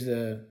 There's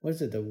the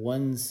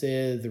One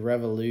Scythe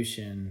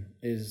Revolution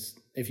is,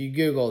 if you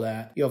Google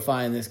that, you'll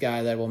find this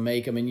guy that will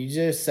make them, and you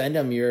just send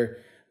him your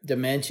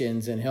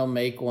dimensions and he'll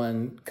make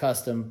one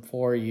custom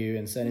for you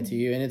and send it to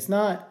you. And it's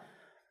not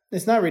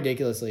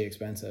ridiculously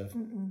expensive.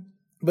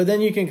 But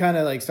then you can kind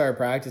of like start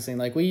practicing.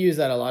 Like we use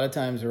that a lot of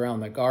times around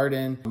the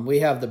garden. We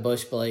have the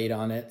bush blade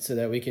on it so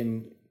that we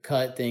can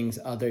cut things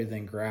other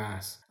than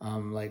grass.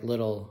 Like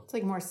little... It's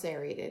like more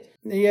serrated.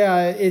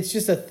 Yeah, it's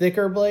just a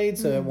thicker blade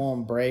so it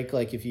won't break.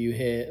 Like if you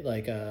hit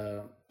like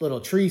a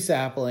little tree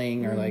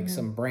sapling or like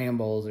some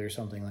brambles or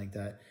something like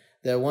that.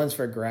 The ones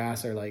for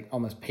grass are like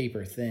almost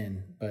paper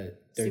thin,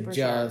 but they're Super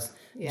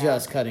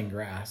just cutting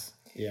grass.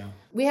 Yeah.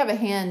 We have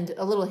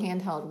a little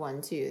handheld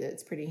one too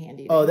that's pretty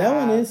handy. Oh, that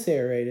one is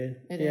serrated.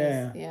 It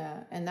is.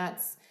 Yeah. And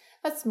that's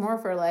more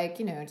for like,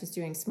 you know, just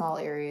doing small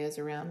areas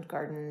around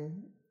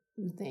garden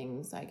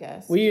things, I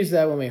guess. We used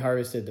that when we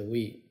harvested the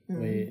wheat.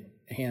 We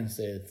hand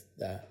scythed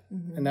that.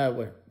 And that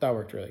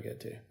worked really good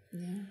too. Yeah.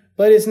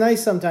 But it's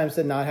nice sometimes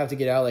to not have to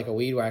get out like a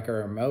weed whacker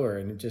or a mower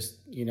and just,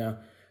 you know,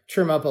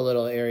 trim up a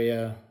little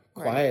area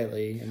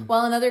quietly. Right.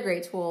 Well, another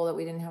great tool that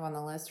we didn't have on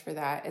the list for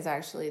that is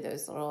actually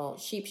those little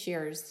sheep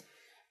shears.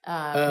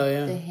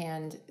 The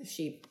hand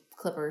sheep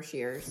clipper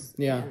shears.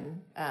 Yeah.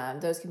 And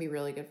those can be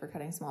really good for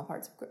cutting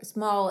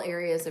small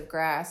areas of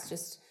grass,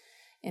 just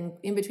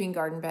in between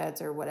garden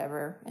beds or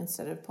whatever,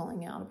 instead of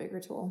pulling out a bigger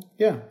tool.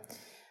 Yeah.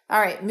 All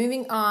right,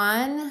 moving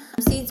on.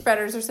 Seed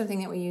spreaders are something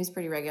that we use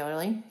pretty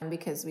regularly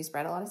because we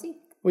spread a lot of seed.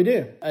 We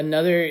do.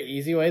 Another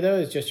easy way though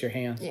is just your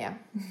hands. Yeah.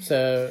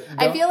 So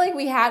I feel like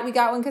we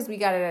got one because we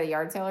got it at a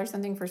yard sale or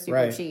something for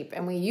super cheap,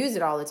 and we use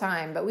it all the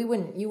time. But you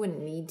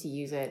wouldn't need to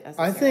use it.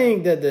 I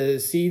think that the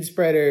seed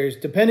spreaders,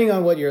 depending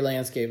on what your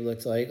landscape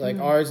looks like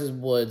ours is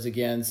woods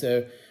again.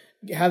 So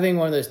having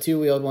one of those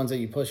 2-wheeled ones that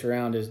you push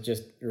around is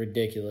just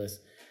ridiculous.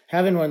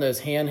 Having one of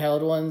those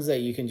handheld ones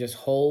that you can just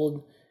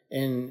hold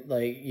and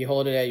like you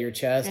hold it at your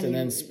chest and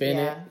then spin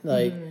it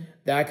like.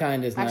 That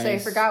kind is Actually,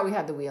 nice. I forgot we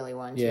had the wheelie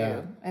one too.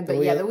 Yeah. But the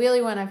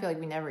wheelie one I feel like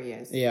we never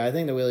used. Yeah, I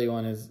think the wheelie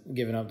one is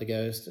giving up the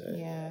ghost.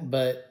 Yeah.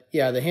 But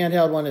yeah, the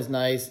handheld one is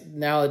nice.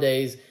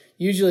 Nowadays,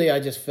 usually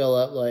I just fill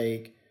up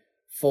like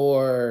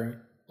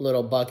 4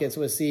 little buckets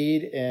with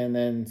seed and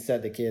then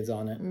set the kids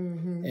on it.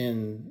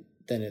 And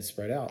then it's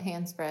spread out.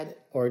 Hand spread.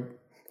 Or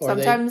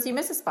sometimes you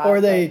miss a spot.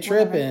 Or they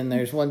trip and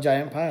there's one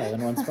giant pile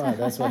in one spot.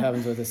 That's what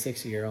happens with a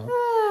 6-year-old.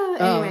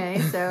 Anyway,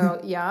 so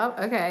yeah,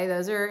 okay,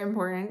 those are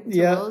important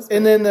tools. Yeah,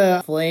 and then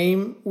the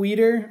flame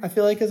weeder, I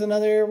feel like is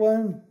another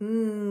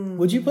one.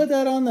 Would you put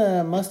that on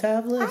the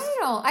must-have list? I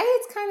don't.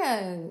 It's kind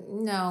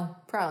of no,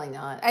 probably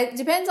not. It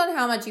depends on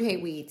how much you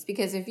hate weeds.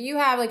 Because if you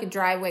have like a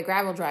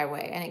gravel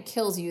driveway, and it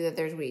kills you that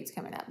there's weeds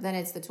coming up, then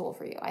it's the tool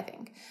for you, I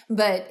think.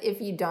 But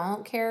if you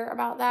don't care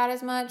about that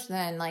as much,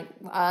 then like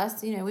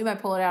us, you know, we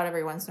might pull it out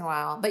every once in a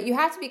while. But you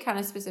have to be kind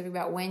of specific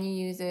about when you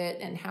use it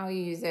and how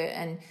you use it.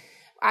 And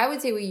I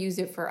would say we use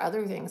it for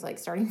other things like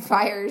starting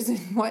fires and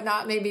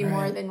whatnot, maybe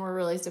more than we're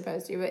really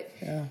supposed to. But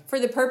for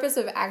the purpose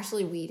of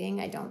actually weeding,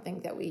 I don't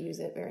think that we use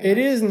it very much. It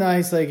is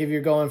nice, like if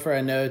you're going for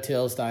a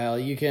no-till style,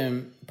 you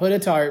can put a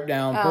tarp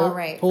down,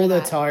 pull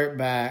the tarp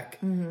back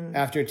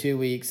after 2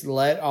 weeks,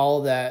 let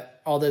all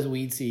those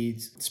weed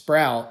seeds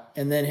sprout,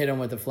 and then hit them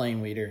with a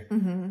flame weeder.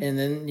 And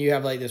then you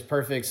have like this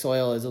perfect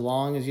soil as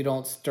long as you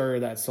don't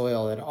stir that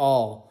soil at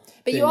all.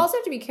 But you also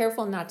have to be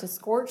careful not to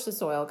scorch the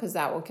soil because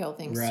that will kill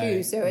things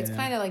too. So it's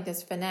kind of like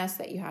this finesse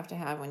that you have to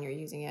have when you're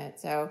using it.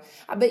 So,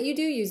 but you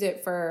do use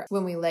it for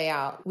when we lay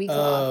out weed cloth.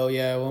 Oh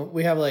yeah, well,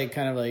 we have like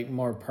kind of like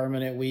more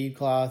permanent weed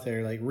cloth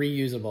or like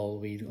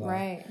reusable weed cloth,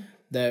 right?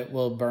 That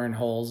will burn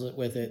holes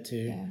with it too.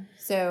 Yeah.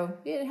 So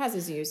it has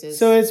its uses.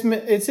 So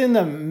it's in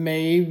the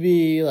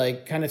maybe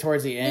like kind of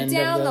towards the end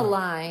down the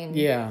line.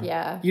 Yeah.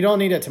 Yeah. You don't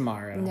need it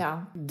tomorrow.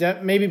 No.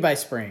 Maybe by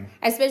spring.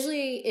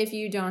 Especially if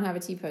you don't have a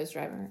T-post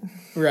driver.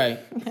 Right.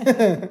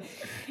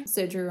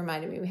 So Drew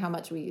reminded me how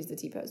much we use the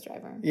T-post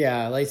driver.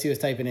 Yeah, Lacey was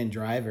typing in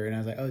driver, and I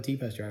was like, oh,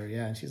 T-post driver,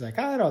 yeah. And she's like,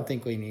 I don't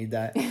think we need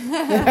that.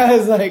 And I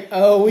was like,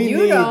 oh, we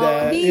need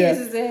that. He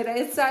uses it.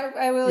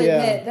 I will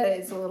admit that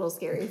it's a little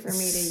scary for me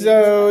to use.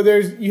 So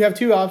you have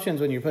two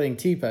options when you're putting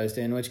T-post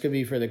in, which could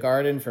be for the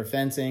garden, for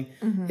fencing,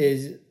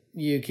 is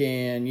you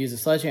can use a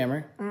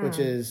sledgehammer, which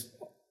is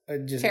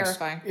just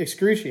terrifying,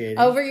 excruciating.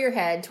 Over your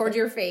head, towards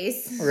your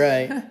face.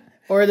 Right.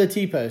 Or the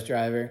T-post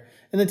driver.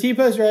 And the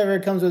T-post driver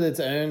comes with its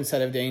own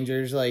set of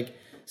dangers, like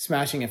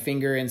smashing a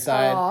finger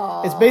inside.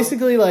 Aww. It's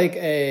basically like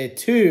a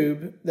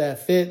tube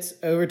that fits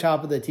over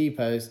top of the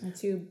T-post. And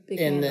two big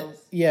handles.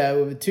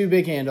 With two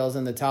big handles,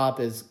 and the top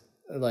is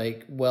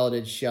like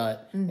welded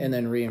shut and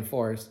then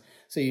reinforced.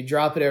 So you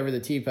drop it over the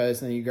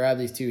T-post, and then you grab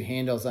these two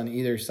handles on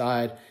either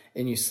side,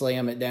 and you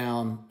slam it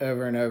down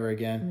over and over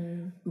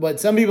again. What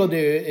some people do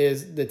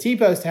is the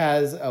T-post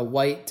has a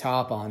white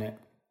top on it.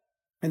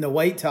 And the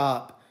white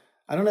top,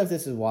 I don't know if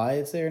this is why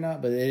it's there or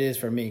not, but it is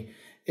for me,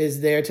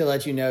 is there to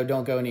let you know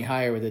don't go any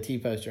higher with a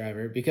T-post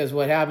driver. Because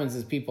what happens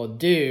is people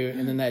do,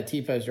 and then that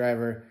T-post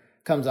driver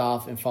comes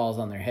off and falls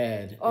on their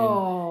head.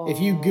 And if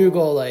you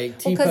Google like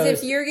T-post because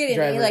if you're getting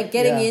driver,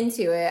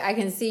 into it, I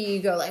can see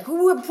you go like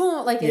whoop,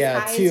 like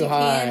as high as you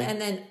can, and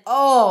then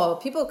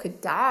people could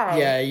die.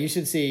 Yeah, you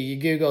should see. You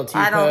Google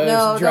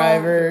T-post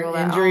driver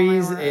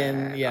injuries,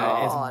 and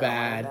it's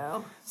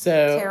bad.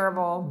 So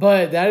terrible.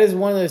 But that is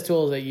one of those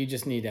tools that you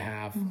just need to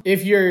have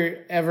if you're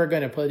ever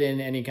going to put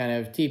in any kind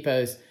of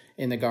T-post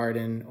in the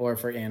garden or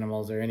for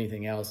animals or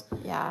anything else.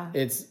 Yeah,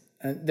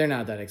 they're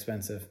not that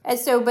expensive. And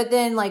so, but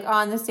then like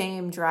on the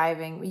same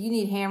driving, you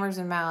need hammers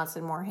and mallets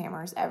and more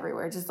hammers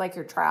everywhere. Just like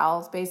your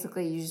trowels,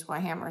 basically you just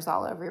want hammers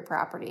all over your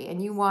property.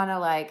 And you want to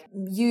like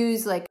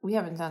use we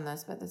haven't done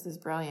this, but this is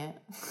brilliant.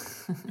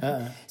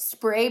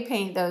 Spray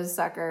paint those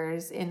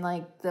suckers in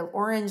like the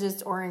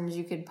orangest orange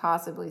you could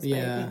possibly spray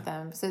paint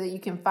them so that you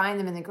can find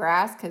them in the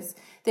grass because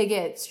they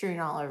get strewn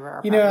all over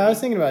our property. I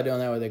was thinking about doing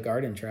that with the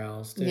garden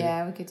trowels too.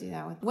 Yeah, we could do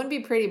that. Wouldn't be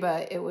pretty,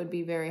 but it would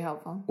be very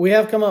helpful. We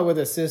have come up with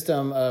a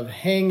system of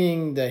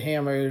hanging the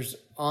hammers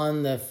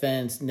on the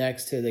fence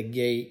next to the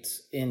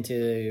gates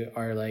into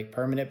our like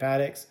permanent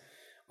paddocks,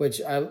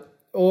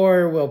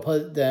 or we'll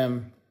put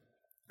them.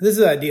 This is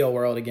an ideal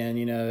world again,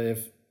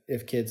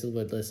 if kids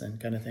would listen,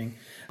 kind of thing.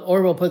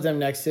 Or we'll put them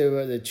next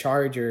to the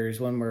chargers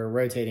when we're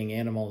rotating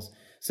animals,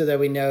 so that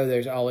we know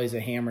there's always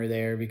a hammer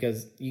there,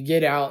 because you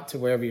get out to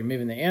wherever you're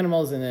moving the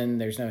animals and then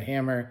there's no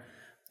hammer,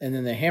 and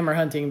then the hammer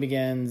hunting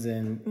begins,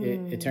 and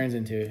it turns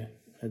into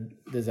a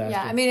disaster.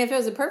 Yeah, I mean, if it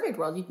was a perfect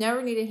world, you'd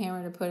never need a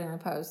hammer to put in a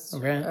post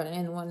or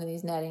in one of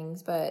these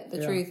nettings. But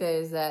the truth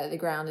is that the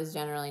ground is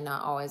generally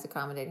not always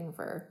accommodating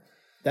for.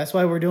 That's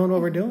why we're doing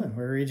what we're doing.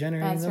 We're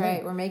regenerating. That's right.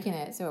 Land. We're making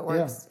it so it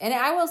works. Yeah. And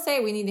I will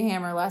say we need to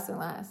hammer less and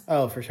less.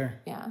 Oh, for sure.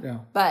 Yeah.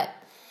 But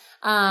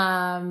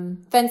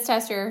fence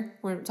tester.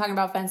 We're talking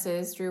about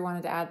fences. Drew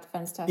wanted to add the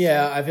fence tester.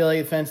 Yeah, I feel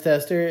like the fence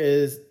tester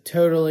is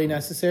totally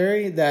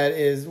necessary. That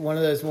is one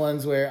of those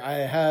ones where I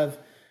have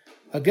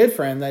a good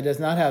friend that does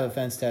not have a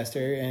fence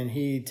tester, and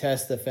he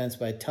tests the fence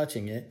by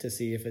touching it to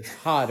see if it's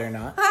hot or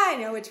not. I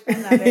know which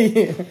friend that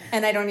is.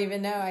 And I don't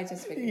even know. I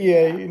just figured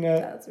it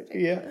out. That's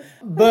ridiculous. Yeah.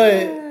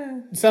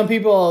 But some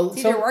people...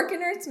 It's either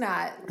working or it's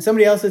not.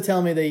 Somebody else would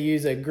tell me they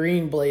use a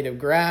green blade of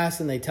grass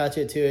and they touch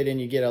it to it and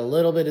you get a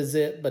little bit of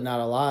zip, but not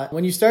a lot.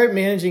 When you start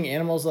managing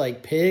animals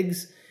like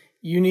pigs,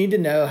 you need to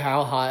know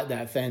how hot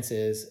that fence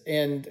is.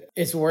 And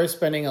it's worth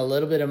spending a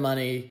little bit of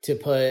money to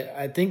put...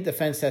 I think the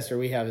fence tester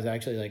we have is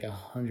actually like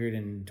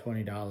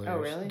 $120. Oh,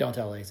 really? Don't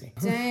tell Lacey.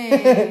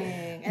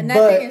 Dang. And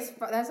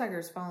that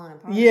sucker's falling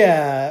apart.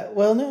 Yeah.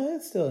 Well, no,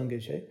 it's still in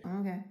good shape.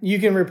 Okay. You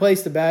can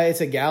replace the bag.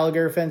 It's a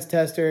Gallagher fence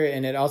tester,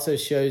 and it also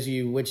shows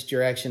you which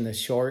direction the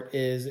short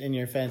is in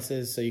your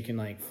fences, so you can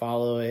like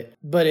follow it.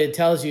 But it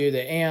tells you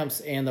the amps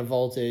and the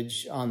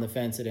voltage on the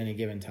fence at any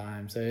given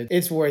time. So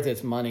it's worth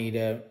its money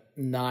to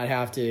not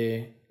have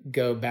to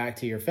go back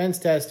to your fence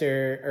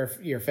tester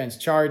or your fence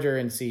charger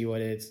and see what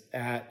it's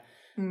at,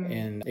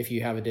 and if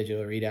you have a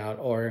digital readout.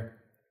 Or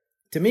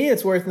to me,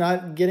 it's worth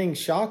not getting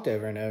shocked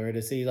over and over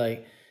to see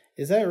like,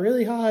 is that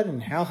really hot,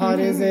 and how hot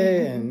is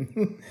it?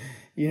 And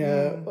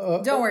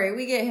don't worry,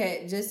 we get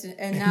hit just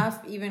enough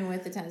even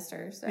with the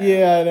tester. So.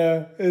 Yeah, I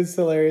know, it's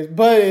hilarious,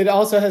 but it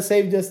also has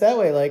saved us that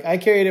way. Like I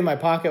carry it in my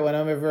pocket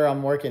whenever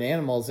I'm working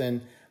animals,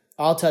 and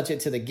I'll touch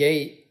it to the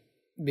gate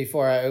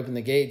before I open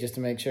the gate just to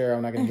make sure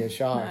I'm not going to get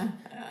shocked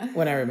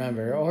when I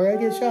remember, or I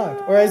get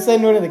shocked, or I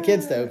send one of the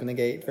kids to open the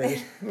gate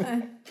first.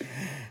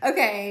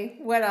 Okay,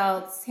 what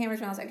else? Hammer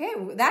smells. Okay,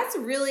 that's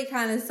really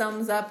kind of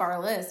sums up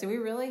our list. Did we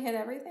really hit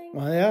everything?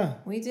 Well, yeah.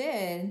 We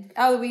did.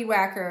 Oh, the weed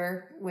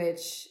whacker,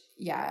 which,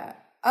 yeah.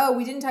 Oh,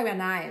 we didn't talk about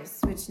knives,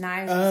 which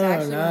knives is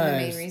actually one of the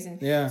main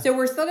reasons. Yeah. So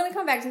we're still going to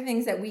come back to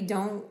things that we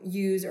don't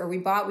use, or we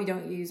bought we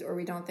don't use, or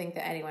we don't think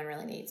that anyone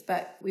really needs.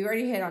 But we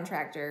already hit on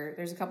tractor.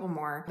 There's a couple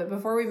more. But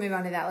before we move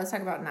on to that, let's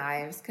talk about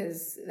knives,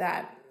 because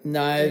that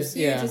knives, is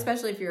huge,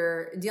 especially if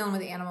you're dealing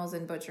with animals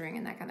and butchering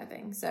and that kind of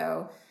thing.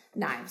 So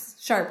knives,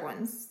 sharp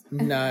ones.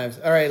 Knives.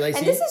 All right, Lacey.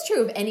 And this is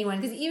true of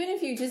anyone, because even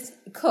if you just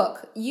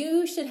cook,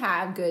 you should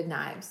have good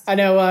knives. I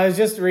know. Well, I was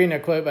just reading a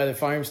quote by the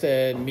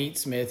Farmstead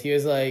meatsmith. He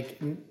was like,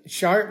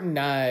 sharp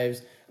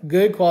knives,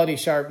 good quality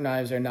sharp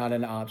knives are not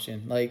an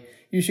option. Like,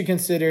 you should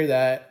consider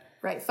that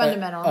right,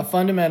 fundamental. A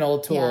fundamental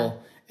tool.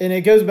 Yeah. And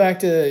it goes back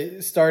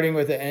to starting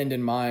with the end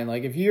in mind.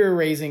 Like, if you're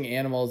raising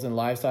animals and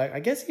livestock, I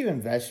guess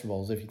even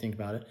vegetables, if you think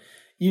about it,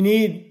 you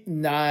need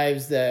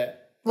knives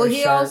that well, are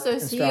he sharp also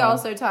and strong.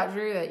 also taught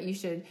Drew that you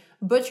should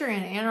butcher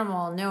an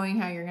animal knowing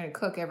how you're going to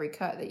cook every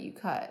cut that you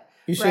cut.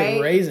 You should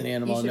right? raise an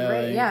animal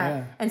knowing.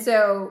 Yeah. And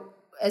so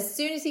as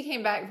soon as he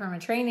came back from a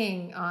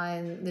training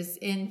on this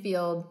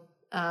in-field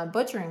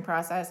butchering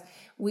process,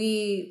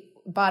 we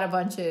bought a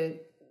bunch of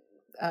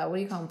what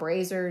do you call them,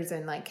 braziers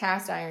and like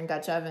cast iron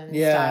Dutch oven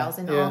styles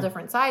in all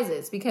different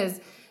sizes,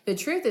 because the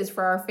truth is,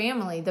 for our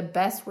family, the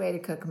best way to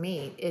cook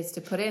meat is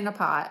to put it in a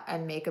pot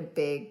and make a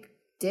big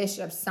dish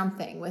of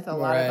something with a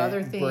lot of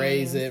other things.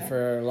 Braise it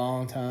for a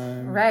long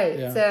time. Right.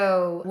 Yeah.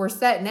 So we're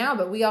set now,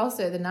 but we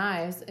also, the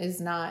knives is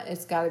not,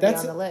 it's got to be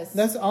on the list.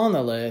 That's on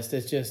the list.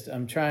 It's just,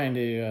 I'm trying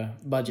to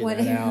budget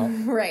that out.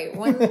 Right.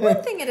 One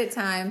thing at a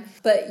time.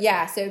 But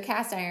yeah, so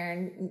cast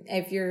iron,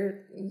 if you're,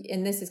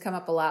 and this has come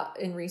up a lot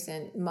in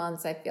recent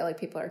months, I feel like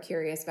people are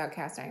curious about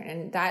cast iron.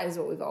 And that is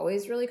what we've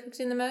always really cooked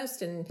in the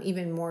most. And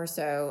even more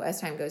so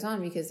as time goes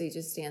on, because they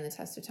just stand the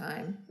test of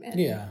time. And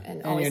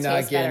you're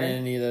not getting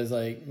any of those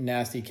like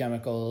nasty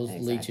chemicals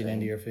leaching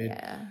into your food.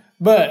 Yeah.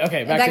 But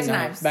okay, back to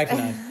knives. Back to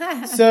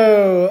knives.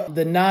 So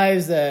the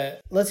knives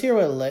let's hear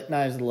what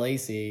knives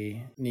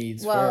Lacey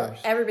needs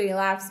first. Everybody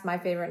laughs. My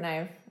favorite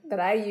knife that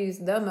I use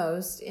the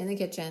most in the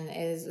kitchen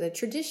is the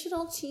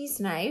traditional cheese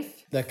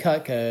knife. The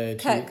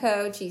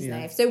Cutco cheese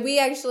knife. So we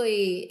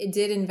actually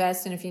did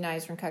invest in a few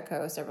knives from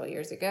Cutco several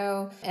years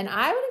ago. And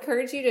I would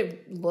encourage you to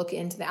look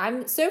into them.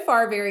 I'm so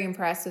far very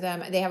impressed with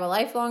them. They have a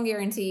lifelong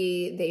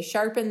guarantee. They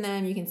sharpen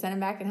them. You can send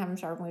them back and have them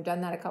sharpened. We've done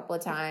that a couple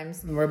of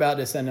times. And we're about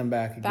to send them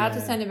back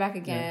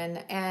again.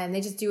 Yeah. And they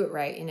just do it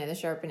right. The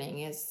sharpening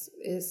is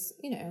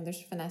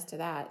there's finesse to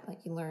that.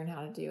 Like, you learn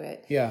how to do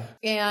it. Yeah.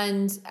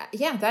 And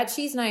that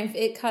cheese knife,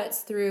 it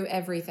cuts through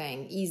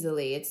everything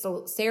easily. It's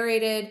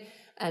serrated.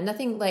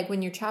 Nothing like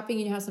when you're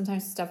chopping, how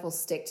sometimes stuff will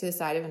stick to the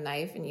side of a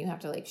knife and you have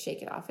to like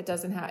shake it off. It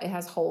doesn't have, it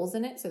has holes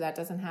in it, so that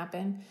doesn't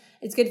happen.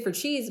 It's good for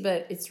cheese,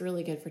 but it's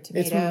really good for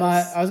tomatoes.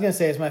 I was going to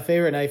say, it's my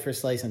favorite knife for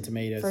slicing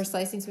tomatoes.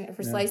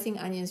 Slicing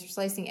onions, for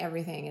slicing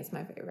everything. It's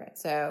my favorite.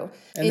 So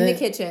the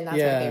kitchen, that's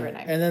my favorite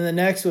knife. And then the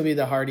next would be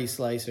the Hardy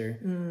slicer,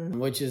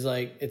 which is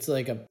it's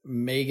like a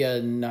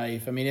mega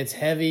knife. I mean, it's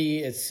heavy,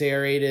 it's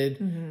serrated,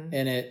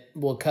 and it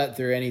will cut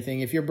through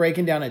anything. If you're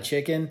breaking down a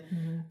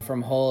chicken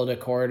from whole to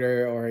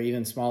quarter or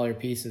even smaller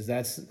pieces,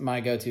 that's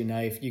my go-to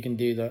knife. You can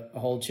do the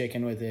whole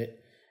chicken with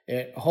it.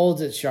 It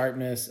holds its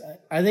sharpness.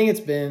 I think it's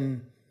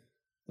been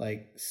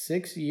like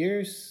 6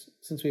 years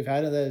since we've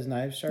had those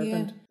knives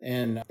sharpened,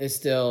 and it's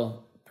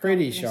still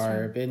pretty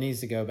sharp. It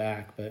needs to go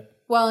back, but.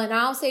 Well, and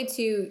I'll say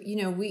too,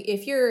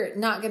 if you're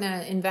not going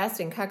to invest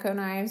in Cutco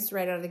knives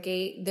right out of the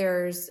gate,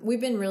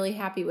 we've been really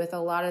happy with a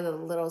lot of the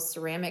little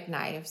ceramic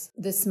knives,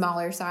 the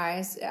smaller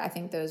size. I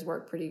think those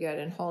work pretty good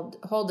and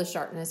hold the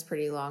sharpness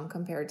pretty long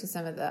compared to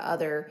some of the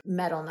other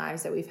metal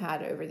knives that we've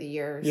had over the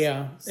years.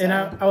 Yeah. So. And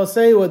I will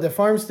say what the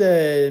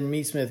Farmstead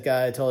meatsmith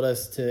guy told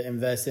us to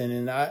invest in,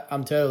 and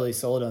I'm totally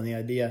sold on the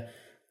idea,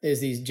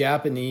 is these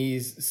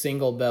Japanese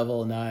single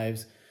bevel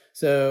knives.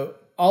 So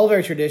all of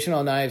our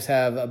traditional knives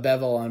have a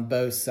bevel on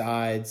both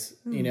sides,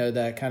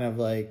 that kind of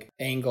like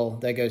angle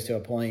that goes to a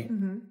point,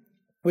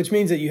 which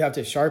means that you have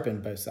to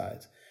sharpen both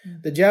sides.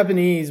 The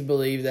Japanese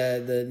believe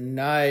that the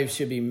knives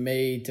should be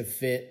made to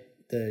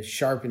fit the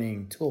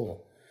sharpening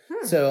tool.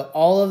 So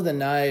all of the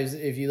knives,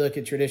 if you look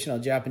at traditional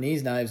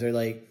Japanese knives, are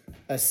like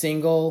a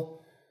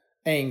single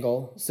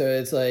angle. So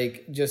it's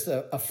like just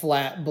a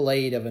flat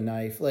blade of a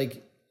knife.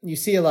 Like you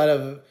see a lot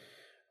of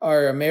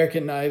our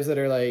American knives that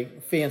are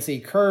like fancy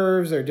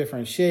curves or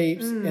different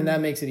shapes, and that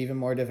makes it even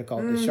more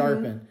difficult to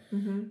sharpen.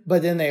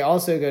 But then they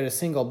also go to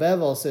single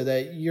bevel so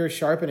that you're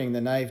sharpening the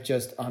knife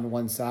just on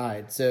one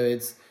side. So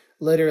it's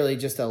literally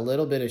just a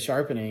little bit of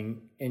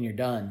sharpening and you're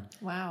done.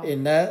 Wow.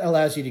 And that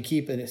allows you to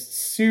keep a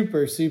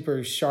super,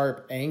 super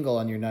sharp angle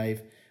on your knife,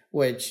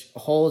 which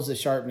holds the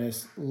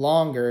sharpness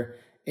longer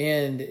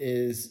and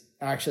is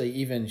actually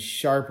even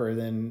sharper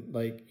than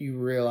like you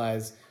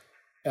realize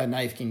a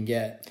knife can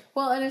get.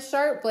 Well, and a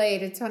sharp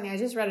blade, it's funny, I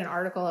just read an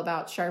article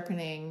about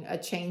sharpening a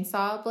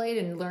chainsaw blade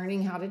and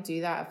learning how to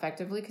do that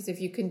effectively, because if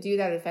you can do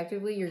that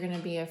effectively, you're going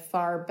to be a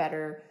far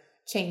better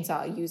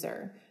chainsaw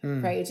user,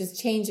 right? It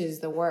just changes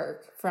the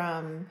work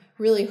from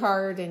really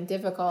hard and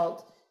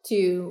difficult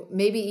to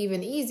maybe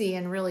even easy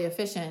and really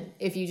efficient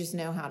if you just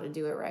know how to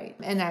do it right.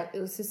 And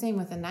it was the same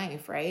with a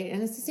knife, right?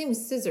 And it's the same with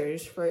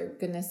scissors, for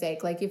goodness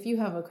sake. Like if you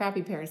have a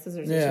crappy pair of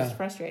scissors, it's just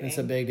frustrating. It's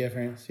a big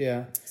difference,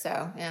 yeah.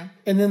 So, yeah.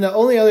 And then the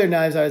only other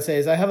knives I would say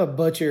is I have a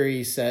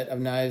butchery set of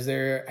knives.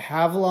 They're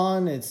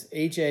Havalon. It's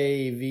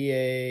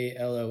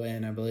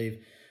Havalon, I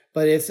believe.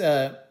 But it's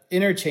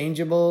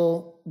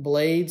interchangeable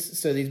blades.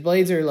 So these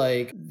blades are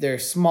like, they're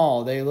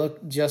small. They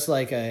look just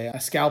like a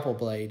scalpel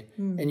blade.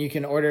 And you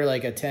can order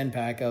like a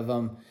 10-pack of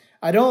them.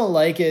 I don't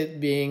like it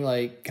being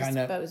like kind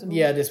of,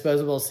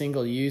 disposable,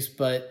 single use.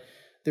 But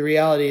the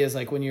reality is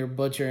like when you're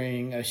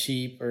butchering a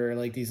sheep or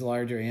like these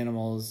larger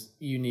animals,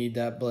 you need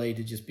that blade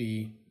to just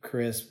be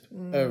crisp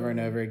over and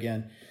over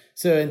again.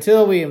 So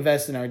until we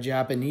invest in our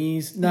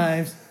Japanese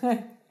knives,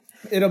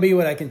 it'll be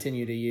what I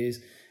continue to use.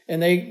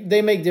 And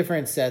they make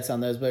different sets on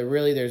those, but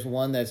really there's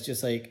one that's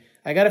just like,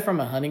 I got it from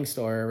a hunting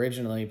store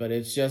originally, but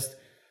it's just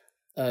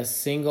a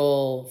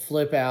single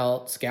flip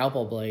out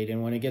scalpel blade.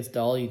 And when it gets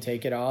dull, you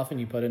take it off and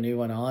you put a new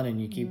one on and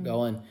you keep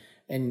going.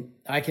 And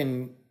I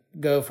can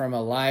go from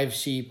a live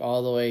sheep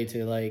all the way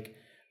to like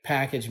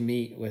packaged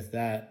meat with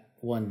that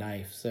one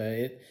knife.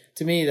 So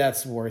to me,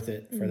 that's worth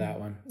it for that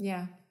one.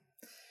 Yeah.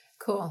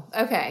 Cool.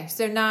 Okay.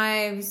 So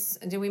knives,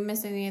 did we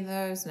miss any of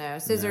those? No.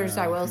 Scissors,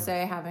 no. I will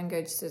say having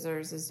good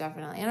scissors is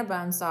definitely, and a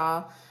bone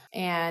saw.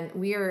 And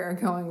we are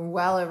going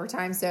well over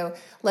time. So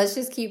let's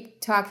just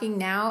keep talking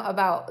now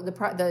about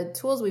the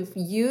tools we've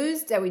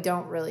used that we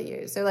don't really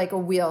use. So like a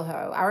wheel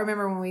hoe. I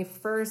remember when we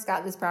first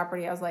got this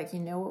property, I was like, you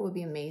know what would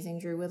be amazing?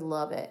 Drew would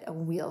love it. A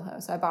wheel hoe.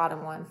 So I bought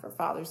him one for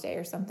Father's Day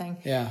or something.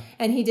 Yeah.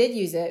 And he did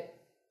use it.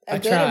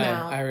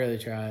 I really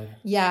tried.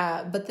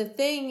 Yeah, but the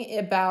thing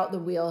about the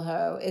wheel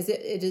hoe is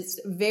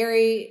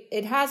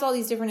it has all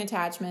these different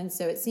attachments,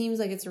 so it seems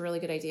like it's a really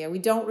good idea. We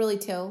don't really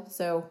till,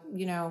 so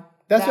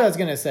that's what I was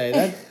gonna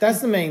say.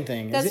 That's the main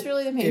thing. That's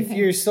really the main thing. If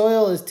your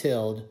soil is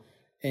tilled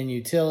and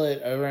you till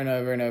it over and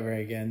over and over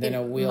again, then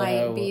a wheel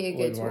hoe might be a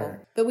good tool.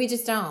 Work. But we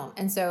just don't,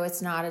 and so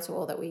it's not a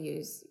tool that we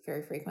use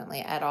very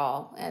frequently at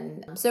all,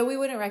 and so we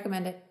wouldn't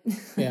recommend it.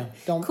 Yeah,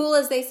 don't. Cool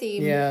as they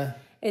seem. Yeah.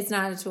 It's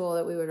not a tool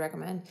that we would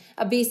recommend.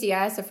 A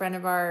BCS, a friend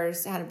of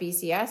ours had a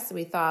BCS.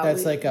 We thought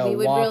that's we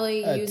would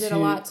really use it a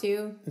lot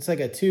too. It's like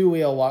a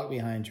 2-wheel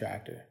walk-behind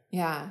tractor.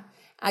 Yeah.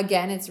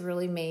 Again, it's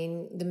really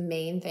the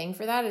main thing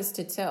for that is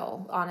to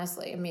till,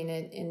 honestly. I mean,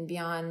 and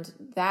beyond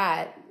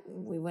that,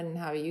 we wouldn't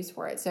have a use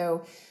for it.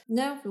 So,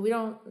 no, we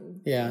don't.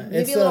 Yeah.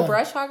 Maybe a little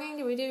brush hogging,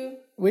 did we do?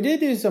 We did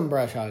do some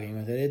brush hogging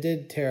with it. It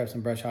did tear up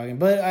some brush hogging.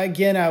 But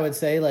again, I would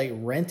say like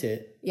rent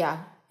it.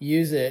 Yeah.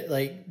 Use it.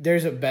 Like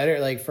there's a better,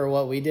 like for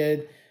what we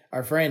did,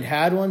 our friend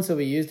had one, so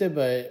we used it,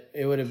 but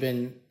it would have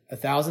been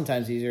 1,000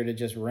 times easier to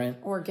just rent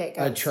or get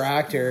a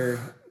tractor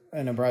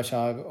and a brush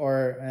hog,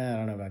 or I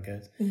don't know about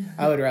goats.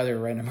 I would rather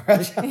rent a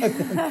brush hog.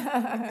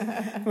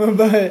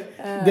 But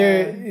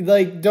they're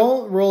like,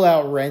 don't rule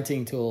out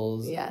renting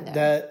tools. Yeah,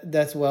 no.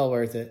 That's well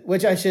worth it.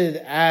 Which I should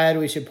add,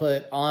 we should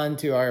put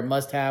onto our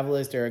must-have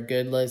list or a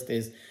good list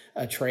is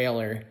a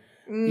trailer.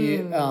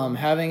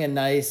 Having a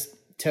nice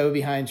tow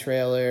behind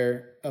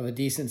trailer of a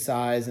decent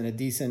size and a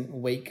decent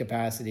weight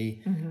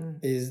capacity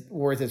is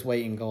worth its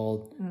weight in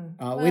gold.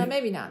 Well,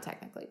 maybe not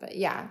technically, but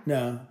yeah.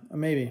 No,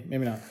 maybe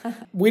not.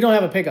 We don't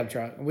have a pickup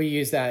truck. We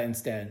use that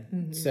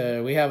instead.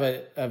 So we have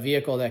a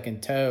vehicle that can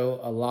tow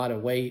a lot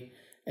of weight,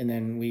 and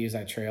then we use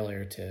that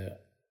trailer to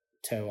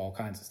tow all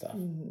kinds of stuff.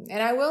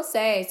 And I will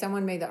say,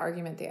 someone made the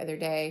argument the other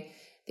day.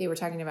 They were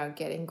talking about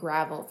getting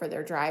gravel for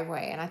their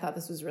driveway, and I thought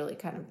this was really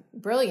kind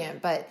of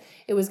brilliant, but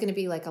it was going to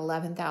be like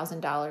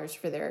 $11,000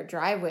 for their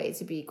driveway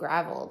to be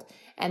graveled.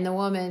 And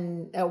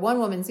one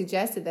woman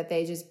suggested that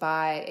they just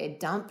buy a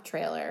dump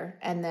trailer,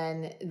 and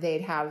then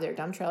they'd have their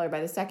dump trailer by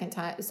the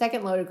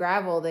second load of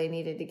gravel they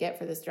needed to get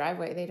for this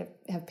driveway. They'd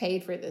have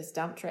paid for this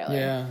dump trailer.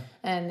 Yeah.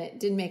 And it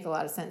didn't make a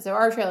lot of sense. So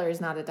our trailer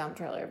is not a dump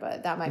trailer,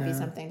 but that might be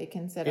something to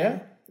consider. Yeah.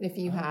 If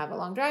you have a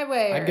long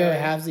driveway. I'd go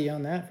halvesy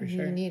on that for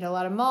sure. You need a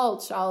lot of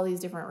mulch, all these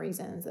different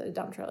reasons that a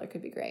dump trailer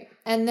could be great.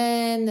 And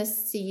then the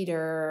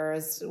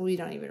cedars, we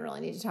don't even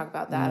really need to talk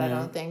about that, I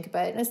don't think.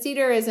 But a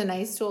cedar is a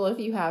nice tool if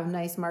you have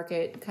nice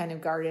market kind of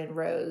garden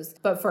rows.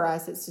 But for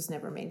us, it's just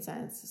never made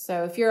sense.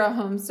 So if you're a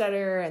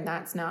homesteader and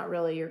that's not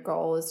really your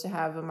goal is to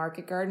have a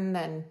market garden,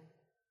 then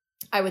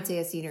I would say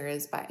a cedar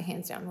is by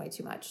hands down way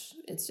too much.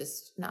 It's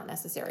just not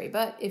necessary.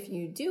 But if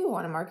you do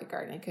want a market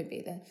garden, it could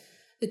be the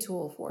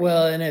tool for you.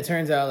 Well, and it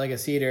turns out like a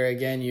cedar,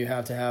 again, you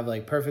have to have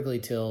like perfectly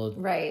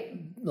tilled,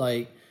 right?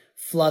 Like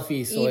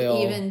fluffy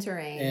soil, even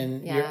terrain,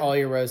 and all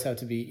your rows have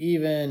to be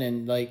even,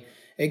 and like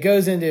it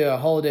goes into a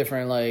whole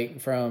different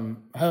like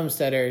from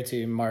homesteader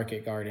to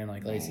market garden,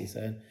 like Lacey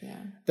said. Yeah.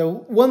 The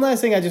one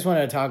last thing I just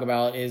wanted to talk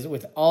about is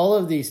with all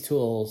of these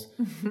tools,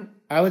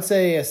 I would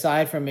say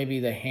aside from maybe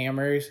the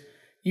hammers,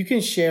 you can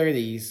share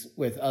these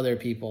with other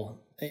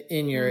people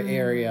in your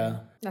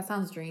area. That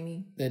sounds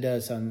dreamy. It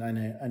does sound, I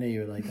know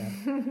you would like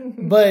that.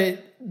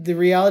 But the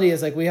reality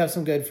is like we have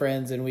some good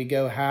friends and we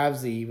go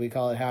halvesy, we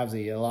call it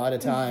halvesy a lot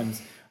of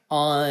times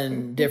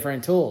on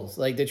different tools.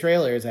 Like the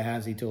trailer is a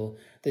halvesy tool.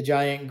 The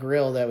giant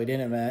grill that we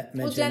didn't mention.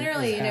 Well,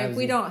 generally, if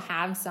we don't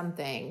have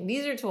something,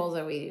 these are tools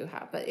that we do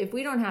have. But if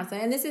we don't have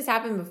something, and this has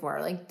happened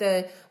before, like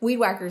the weed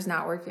whacker's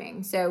not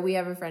working. So we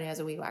have a friend who has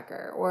a weed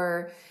whacker.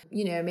 Or,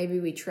 maybe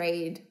we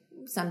trade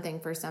something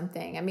for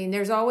something. I mean,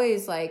 there's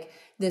always like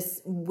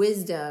this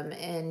wisdom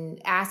in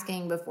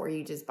asking before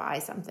you just buy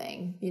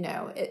something. You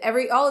know,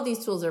 all of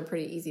these tools are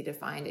pretty easy to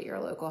find at your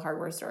local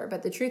hardware store.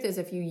 But the truth is,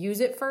 if you use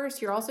it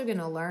first, you're also going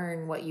to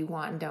learn what you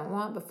want and don't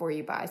want before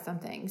you buy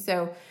something.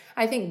 So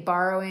I think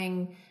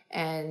borrowing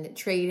and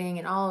trading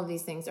and all of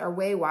these things are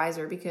way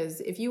wiser,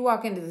 because if you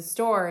walk into the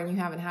store and you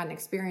haven't had an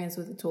experience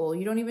with the tool,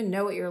 you don't even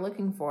know what you're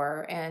looking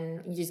for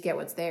and you just get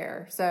what's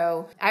there.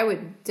 So I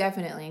would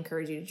definitely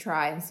encourage you to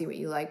try and see what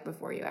you like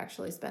before you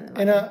actually spend the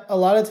money. And a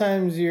lot of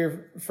times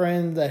your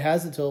friend that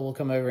has the tool will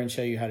come over and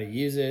show you how to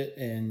use it,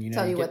 and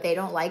tell you what they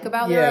don't like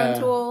about their own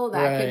tool.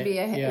 That could be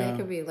that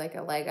could be like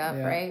a leg up,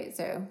 right?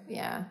 So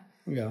yeah.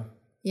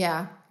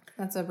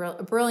 That's a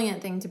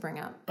brilliant thing to bring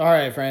up. All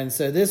right, friends.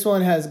 So this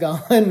one has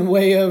gone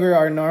way over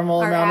our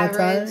normal amount of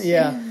time.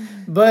 Yeah.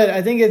 But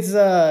I think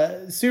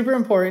it's super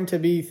important to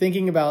be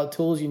thinking about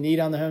tools you need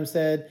on the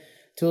homestead,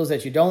 tools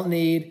that you don't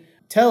need.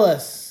 Tell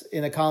us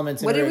in the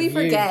comments. What did we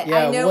forget?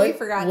 Yeah, I know we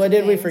forgot. What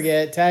did we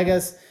forget? Tag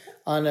us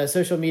on a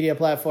social media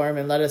platform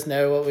and let us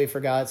know what we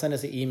forgot. Send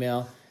us an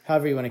email.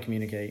 However you want to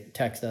communicate,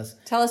 text us.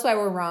 Tell us why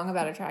we're wrong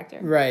about a tractor.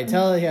 Right.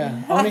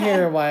 I want to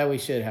hear why we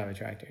should have a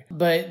tractor.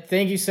 But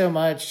thank you so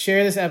much.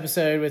 Share this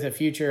episode with a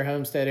future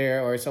homesteader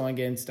or someone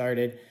getting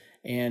started.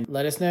 And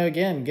let us know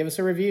again. Give us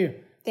a review.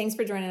 Thanks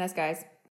for joining us, guys.